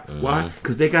to rap? Mm-hmm. Why?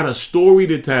 Because they got a story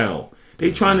to tell. They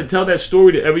trying to tell that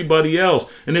story to everybody else.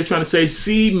 And they're trying to say,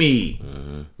 see me.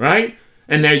 Mm-hmm. Right?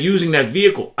 And they're using that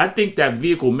vehicle. I think that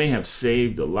vehicle may have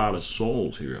saved a lot of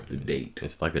souls here up to date.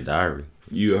 It's like a diary.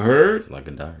 You heard? It's like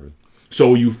a diary.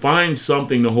 So you find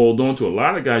something to hold on to. A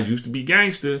lot of guys used to be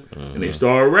gangster. Mm-hmm. And they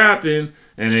started rapping.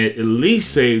 And it at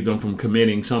least saved them from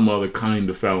committing some other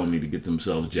kind of felony to get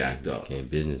themselves jacked up. Okay,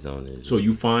 business owners. So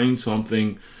you find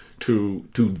something to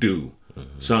do.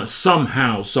 Mm-hmm. So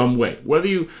somehow, some way, whether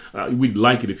you we'd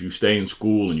like it if you stay in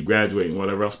school and you graduate and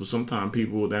whatever else, but sometimes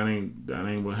people that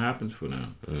ain't what happens for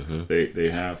them. Mm-hmm. They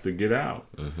have to get out,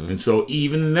 mm-hmm. and so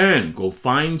even then, go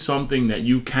find something that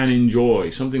you can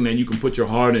enjoy, something that you can put your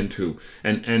heart into,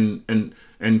 and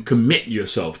commit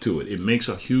yourself to it. It makes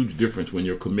a huge difference when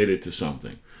you're committed to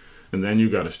something, and then you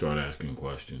got to start asking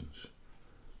questions.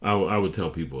 I would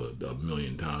tell people a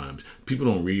million times. People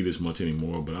don't read as much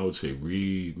anymore, but I would say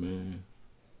read, man.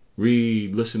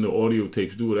 Read, listen to audio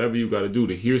tapes, do whatever you got to do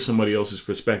to hear somebody else's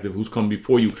perspective who's come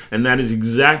before you. And that is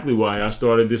exactly why I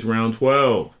started this round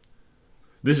 12.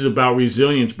 This is about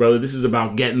resilience, brother. This is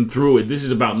about getting through it. This is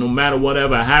about no matter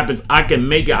whatever happens, I can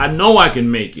make it. I know I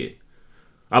can make it.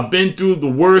 I've been through the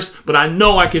worst, but I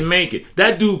know I can make it.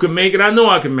 That dude can make it. I know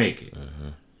I can make it.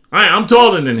 I'm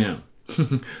taller than him.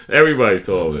 Everybody's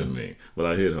taller than me, but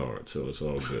I hit hard, so it's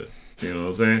all good. You know what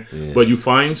I'm saying? Yeah. But you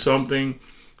find something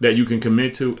that you can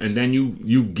commit to, and then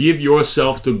you give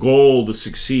yourself the goal to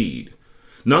succeed.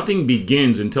 Nothing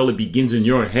begins until it begins in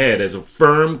your head as a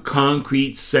firm,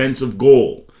 concrete sense of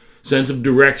goal, sense of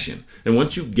direction. And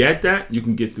once you get that, you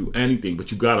can get through anything,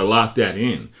 but you got to lock that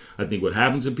in. I think what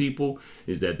happens to people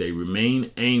is that they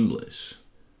remain aimless.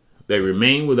 They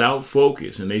remain without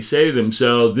focus, and they say to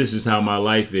themselves, this is how my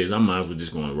life is. I might as well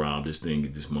just go and rob this thing,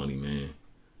 get this money, man.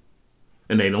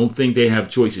 And they don't think they have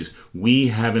choices. We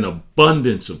have an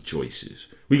abundance of choices.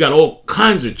 We got all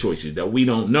kinds of choices that we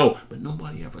don't know, but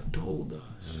nobody ever told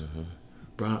us.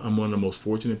 Bro, I'm one of the most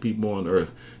fortunate people on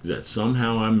earth, is that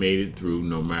somehow I made it through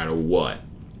no matter what.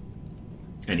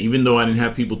 And even though I didn't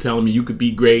have people telling me you could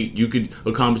be great, you could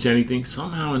accomplish anything,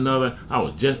 somehow or another, I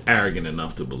was just arrogant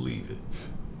enough to believe it.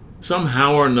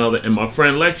 Somehow or another. And my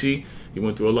friend Lexi, he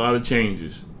went through a lot of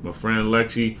changes. My friend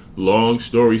Lexi, long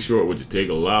story short, which would take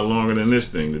a lot longer than this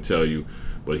thing to tell you,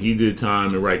 but he did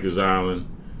time in Rikers Island.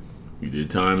 He did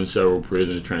time in several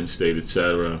prisons, Trench State,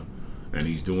 etc. And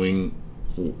he's doing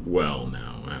well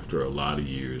now after a lot of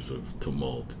years of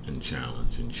tumult and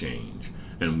challenge and change.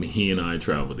 And he and I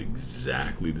traveled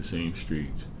exactly the same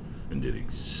streets and did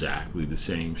exactly the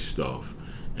same stuff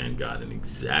and got in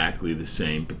exactly the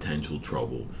same potential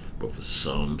trouble. But for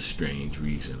some strange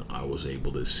reason, I was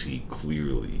able to see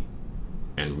clearly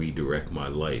and redirect my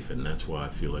life. And that's why I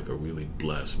feel like a really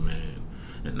blessed man.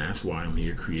 And that's why I'm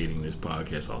here creating this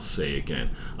podcast. I'll say again,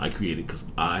 I created because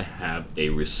I have a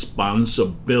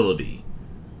responsibility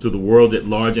to the world at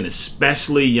large, and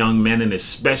especially young men and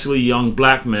especially young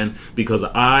black men, because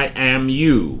I am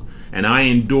you. And I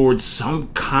endured some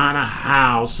kind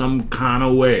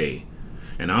of way.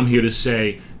 And I'm here to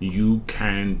say you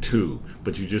can too.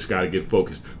 But you just got to get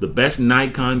focused. The best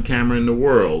Nikon camera in the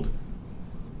world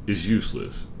is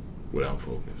useless without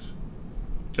focus.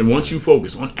 And once you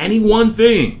focus on any one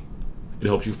thing, it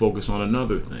helps you focus on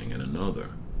another thing and another.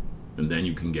 And then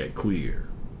you can get clear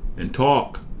and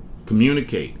talk,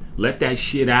 communicate, let that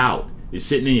shit out. It's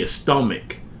sitting in your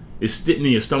stomach. It's sitting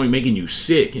in your stomach making you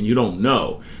sick and you don't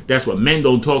know. That's why men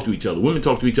don't talk to each other. Women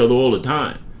talk to each other all the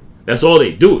time. That's all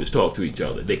they do is talk to each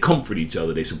other. They comfort each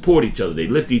other. They support each other. They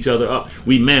lift each other up.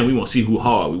 We men, we want to see who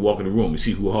hard. We walk in the room, we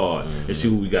see who hard and see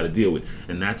who we got to deal with.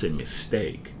 And that's a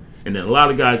mistake. And then a lot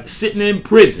of guys sitting in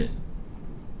prison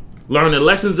learn the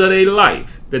lessons of their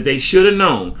life that they should have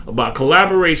known about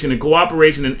collaboration and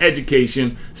cooperation and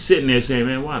education, sitting there saying,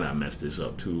 man, why did I mess this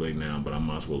up? Too late now, but I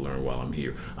might as well learn while I'm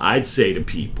here. I'd say to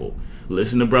people,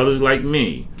 listen to brothers like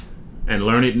me and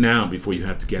learn it now before you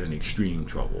have to get in extreme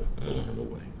trouble along the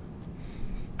way.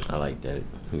 I like that.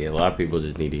 Yeah, a lot of people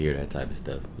just need to hear that type of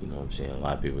stuff. You know what I'm saying? A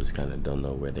lot of people just kind of don't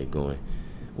know where they're going,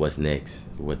 what's next,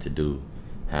 what to do,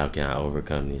 how can I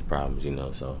overcome these problems, you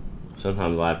know. So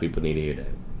sometimes a lot of people need to hear that.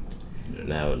 Yeah.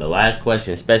 Now, the last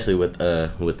question, especially with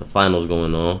the finals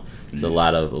going on, it's a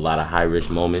lot of high risk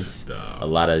moments, a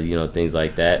lot of things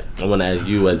like that. I want to ask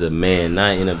you as a man,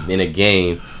 not in a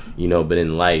game, but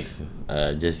in life,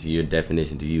 just your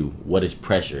definition to you. What is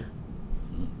pressure?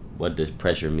 What does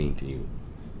pressure mean to you?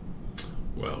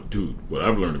 Well, dude, what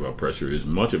I've learned about pressure is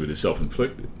much of it is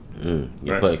self-inflicted.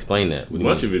 Right? Explain that.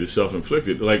 Much of it is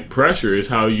self-inflicted. Like, pressure is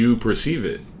how you perceive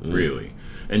it, really.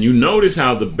 And you notice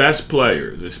how the best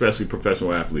players, especially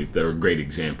professional athletes, they're a great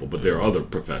example, but there are other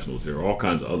professionals. There are all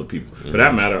kinds of other people. For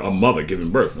that matter, a mother giving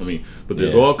birth. I mean, but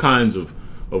there's all kinds of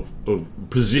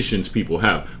positions people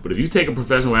have. But if you take a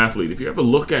professional athlete, if you ever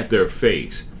look at their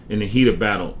face in the heat of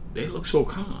battle, they look so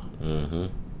calm.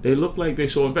 They look like they're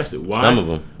so invested. Why? Some of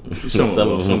them. Some of them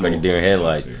look like a deer in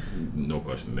headlight. No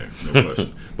question there. No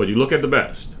question. But you look at the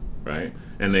best, right?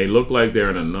 And they look like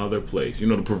they're in another place. You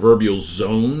know, the proverbial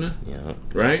zone,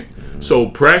 right? So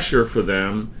pressure for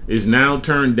them is now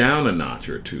turned down a notch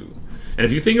or two. And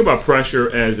if you think about pressure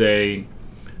as a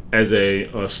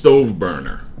stove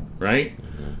burner, right?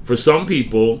 For some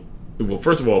people, well,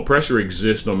 first of all, pressure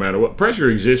exists no matter what. Pressure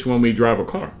exists when we drive a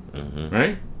car,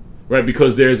 right? Right,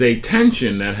 because there's a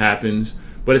tension that happens,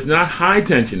 but it's not high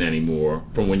tension anymore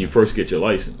from when you first get your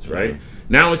license, right?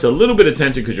 Now it's a little bit of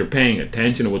tension because you're paying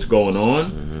attention to what's going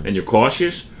on and you're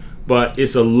cautious, but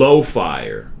it's a low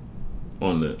fire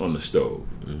on the stove,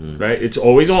 right? It's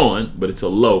always on, but it's a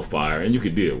low fire, and you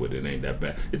can deal with it. It ain't that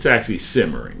bad. It's actually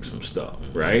simmering some stuff,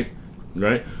 right?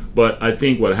 But I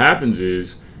think what happens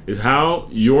is how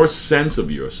your sense of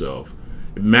yourself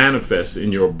manifests in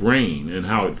your brain and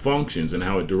how it functions and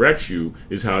how it directs you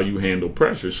is how you handle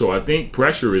pressure. So I think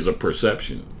pressure is a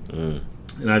perception.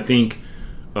 And I think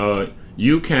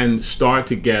you can start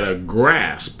to get a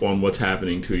grasp on what's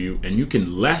happening to you, and you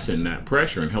can lessen that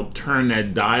pressure and help turn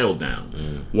that dial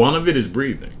down. One of it is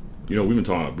breathing. You know, we've been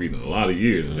talking about breathing a lot of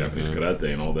years in Japanese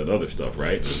karate and all that other stuff,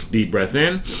 right? Deep breath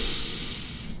in,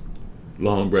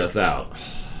 long breath out.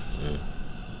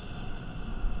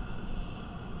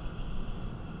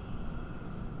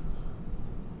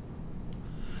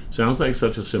 Sounds like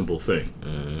such a simple thing.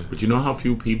 But you know how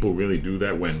few people really do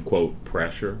that when, quote,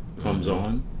 pressure comes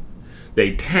on?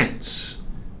 They tense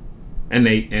and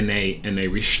they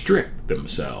restrict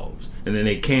themselves, and then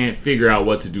they can't figure out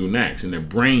what to do next, and their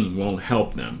brain won't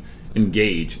help them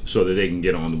engage so that they can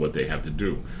get on to what they have to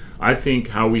do. I think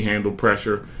how we handle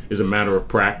pressure is a matter of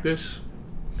practice,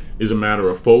 is a matter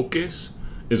of focus,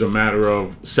 is a matter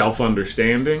of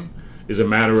self-understanding, is a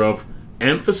matter of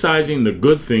emphasizing the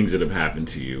good things that have happened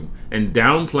to you and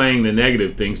downplaying the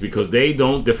negative things because they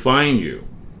don't define you,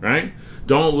 right?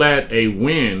 Don't let a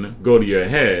win go to your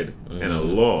head and a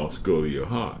loss go to your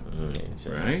heart,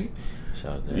 right?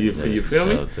 You feel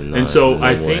me? And so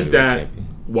I think that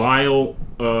while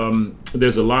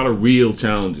there's a lot of real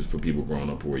challenges for people growing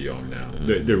up who are young now.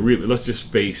 They're really, let's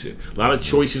just face it, a lot of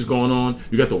choices going on.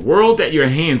 You got the world at your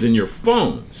hands in your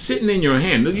phone, sitting in your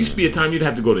hand. There used to be a time you'd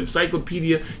have to go to the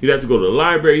encyclopedia, you'd have to go to the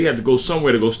library, you had to go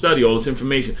somewhere to go study all this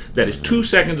information that is 2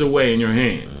 seconds away in your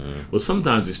hand. Well,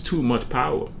 sometimes it's too much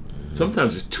power.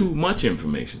 Sometimes it's too much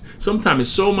information. Sometimes it's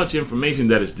so much information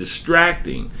that it's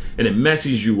distracting and it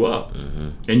messes you up.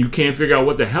 And you can't figure out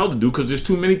what the hell to do because there's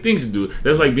too many things to do.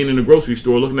 That's like being in the grocery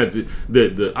store looking at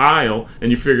the aisle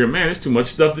and you figure, man, there's too much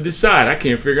stuff to decide. I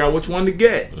can't figure out which one to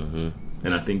get. And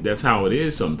I think that's how it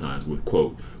is sometimes with,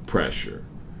 quote, pressure.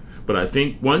 But I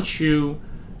think once you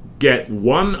get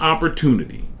one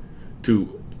opportunity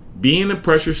to be in a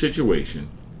pressure situation,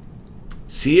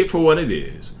 see it for what it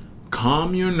is,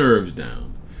 calm your nerves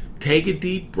down, take a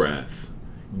deep breath,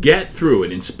 get through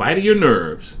it in spite of your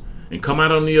nerves, and come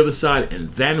out on the other side and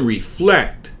then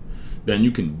reflect, then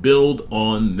you can build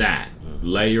on that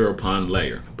layer upon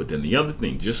layer. But then the other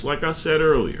thing, just like I said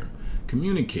earlier,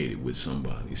 communicate it with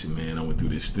somebody. You say, man, I went through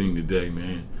this thing today,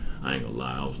 man. I ain't gonna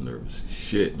lie, I was nervous as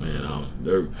shit, man. I was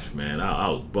nervous, man. I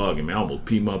was bugging, man. I almost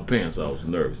peed my pants. I was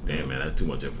nervous. Damn, man, that's too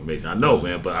much information. I know,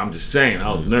 man, but I'm just saying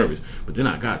I was nervous. But then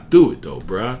I got through it, though,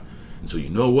 bruh. And so you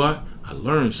know what? I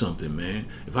learned something, man.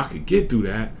 If I could get through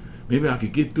that, maybe I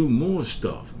could get through more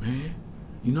stuff, man.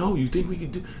 You know, you think we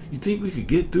could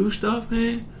get through stuff,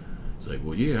 man? It's like,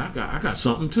 well, yeah, I got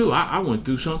something too. I went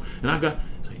through something, and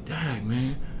it's like, dang,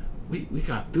 man, we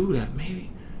got through that.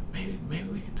 Maybe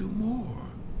we could do more.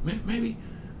 Maybe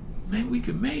we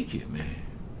could make it, man.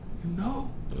 You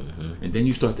know? And then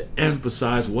you start to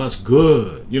emphasize what's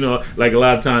good. You know, like a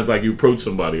lot of times, like you approach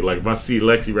somebody. Like if I see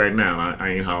Lexi right now, I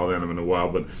ain't hollered at him in a while,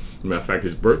 but as a matter of fact,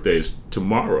 his birthday is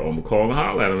tomorrow. I'm going to call and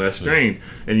holler at him. That's strange.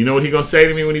 And you know what he going to say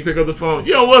to me when he pick up the phone?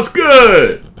 Yo, what's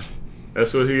good?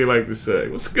 That's what he like to say.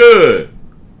 What's good?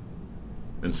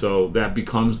 And so that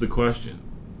becomes the question.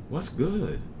 What's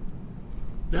good?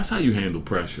 That's how you handle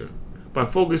pressure. By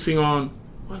focusing on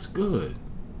what's good.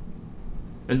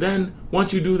 And then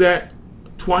once you do that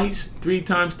twice, 3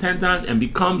 times, 10 times, and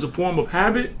becomes a form of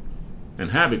habit,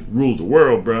 and habit rules the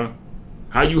world, bro.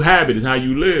 How you habit is how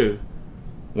you live.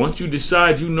 Once you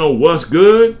decide you know what's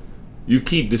good, you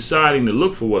keep deciding to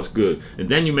look for what's good. And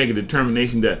then you make a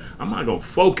determination that I'm not going to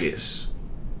focus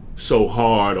so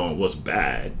hard on what's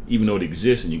bad, even though it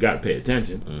exists and you got to pay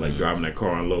attention, like driving that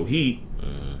car on low heat,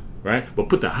 right? But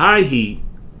put the high heat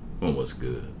on what's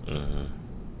good.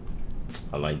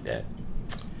 I like that.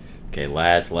 Okay,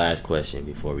 last question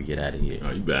before we get out of here.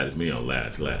 Oh, you bad as me on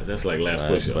last. That's like last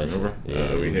push-up, remember?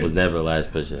 Yeah, it was never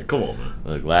last push-up. Come on, man.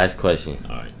 Look, last question.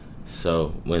 All right.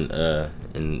 So, when,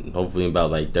 and hopefully in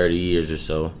about like 30 years or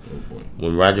so, Oh, boy.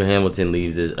 when Roger Hamilton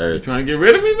leaves this earth. You trying to get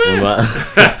rid of me, man?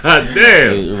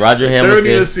 Damn. Roger Hamilton.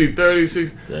 30, let's see,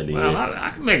 36. 30 well, I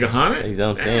can make 100. That's what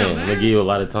I'm saying. I'm going to give you a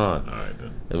lot of time. All right,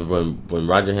 then. When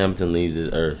Roger Hamilton leaves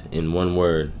this earth, in one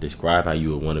word, describe how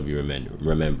you would want to be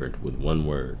remembered with one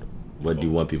word. What do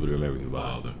you want people to remember you by?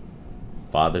 Father?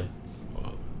 Father?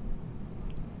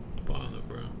 Father,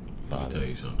 bro. Let me tell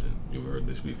you something. You've heard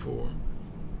this before.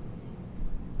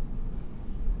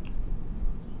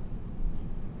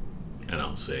 And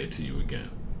I'll say it to you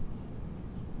again.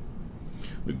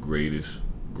 The greatest,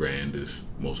 grandest,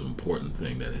 most important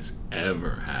thing that has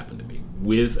ever happened to me,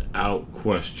 without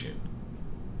question,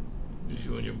 is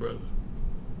you and your brother.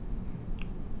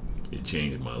 It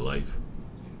changed my life.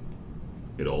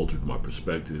 It altered my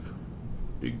perspective.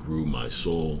 It grew my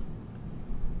soul.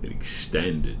 It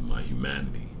extended my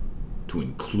humanity to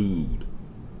include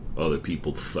other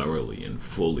people thoroughly and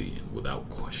fully and without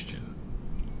question.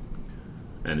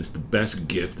 And it's the best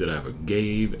gift that I ever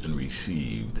gave and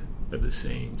received at the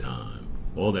same time.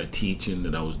 All that teaching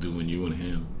that I was doing, you and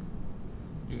him,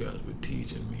 you guys were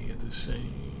teaching me at the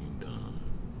same time.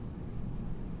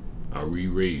 I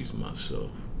re-raised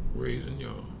myself, raising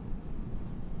y'all.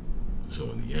 So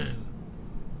in the end,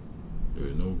 there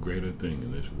is no greater thing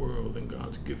in this world than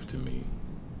God's gift to me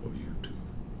of you two.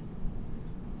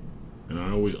 And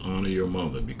I always honor your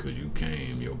mother because you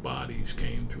came, your bodies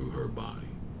came through her body.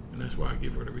 And that's why I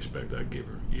give her the respect I give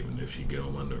her, even if she get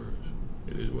on my nerves.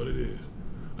 It is what it is.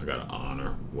 I gotta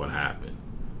honor what happened.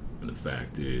 And the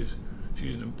fact is,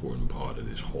 she's an important part of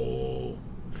this whole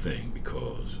thing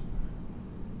because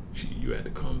you had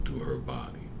to come through her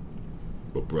body.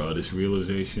 But bruh, this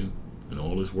realization and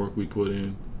all this work we put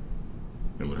in,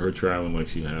 and with her traveling like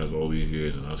she has all these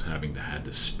years and us having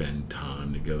to spend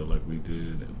time together like we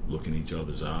did and look in each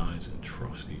other's eyes and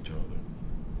trust each other,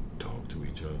 talk to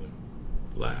each other,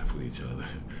 laugh with each other,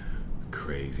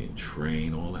 crazy, and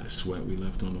train all that sweat we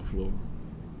left on the floor.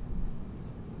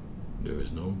 There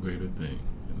is no greater thing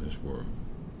in this world.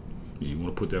 You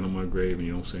want to put that on my grave and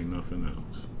you don't say nothing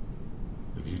else.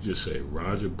 If you just say,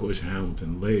 Roger Bush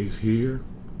Hamilton lays here,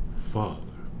 Father,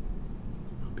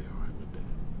 I'll be all right with that.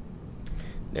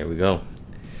 There we go.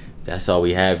 That's all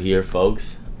we have here,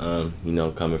 folks.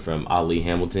 Coming from Ali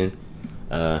Hamilton.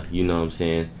 You know what I'm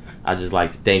saying? I just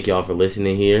like to thank y'all for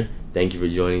listening here. Thank you for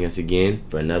joining us again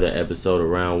for another episode of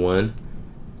Round 1.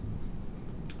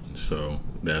 So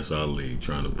that's Ali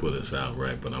trying to put us out,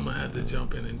 right? But I'm going to have to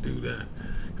jump in and do that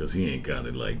because he ain't got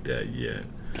it like that yet.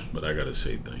 But I got to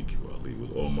say thank you, Ali,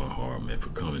 with all my heart, man, for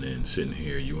coming in, sitting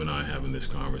here, you and I having this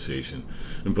conversation.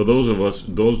 And for those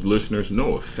listeners,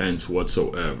 no offense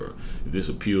whatsoever. If this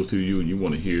appeals to you and you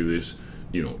want to hear this,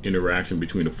 interaction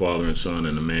between the father and son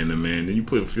and the man, then you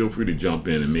feel free to jump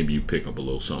in and maybe you pick up a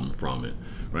little something from it,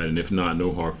 right? And if not,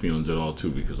 no hard feelings at all,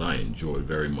 too, because I enjoy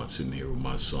very much sitting here with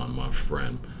my son, my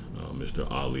friend, Mr.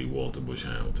 Ali Walter Bush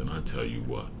Hamilton. I tell you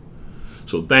what.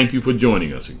 So thank you for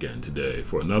joining us again today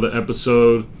for another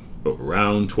episode of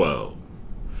Round 12.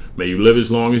 May you live as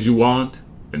long as you want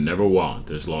and never want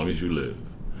as long as you live.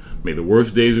 May the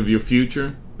worst days of your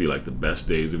future be like the best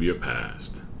days of your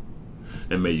past.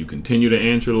 And may you continue to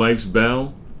answer life's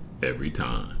bell every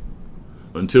time.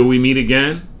 Until we meet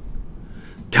again,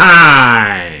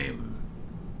 time!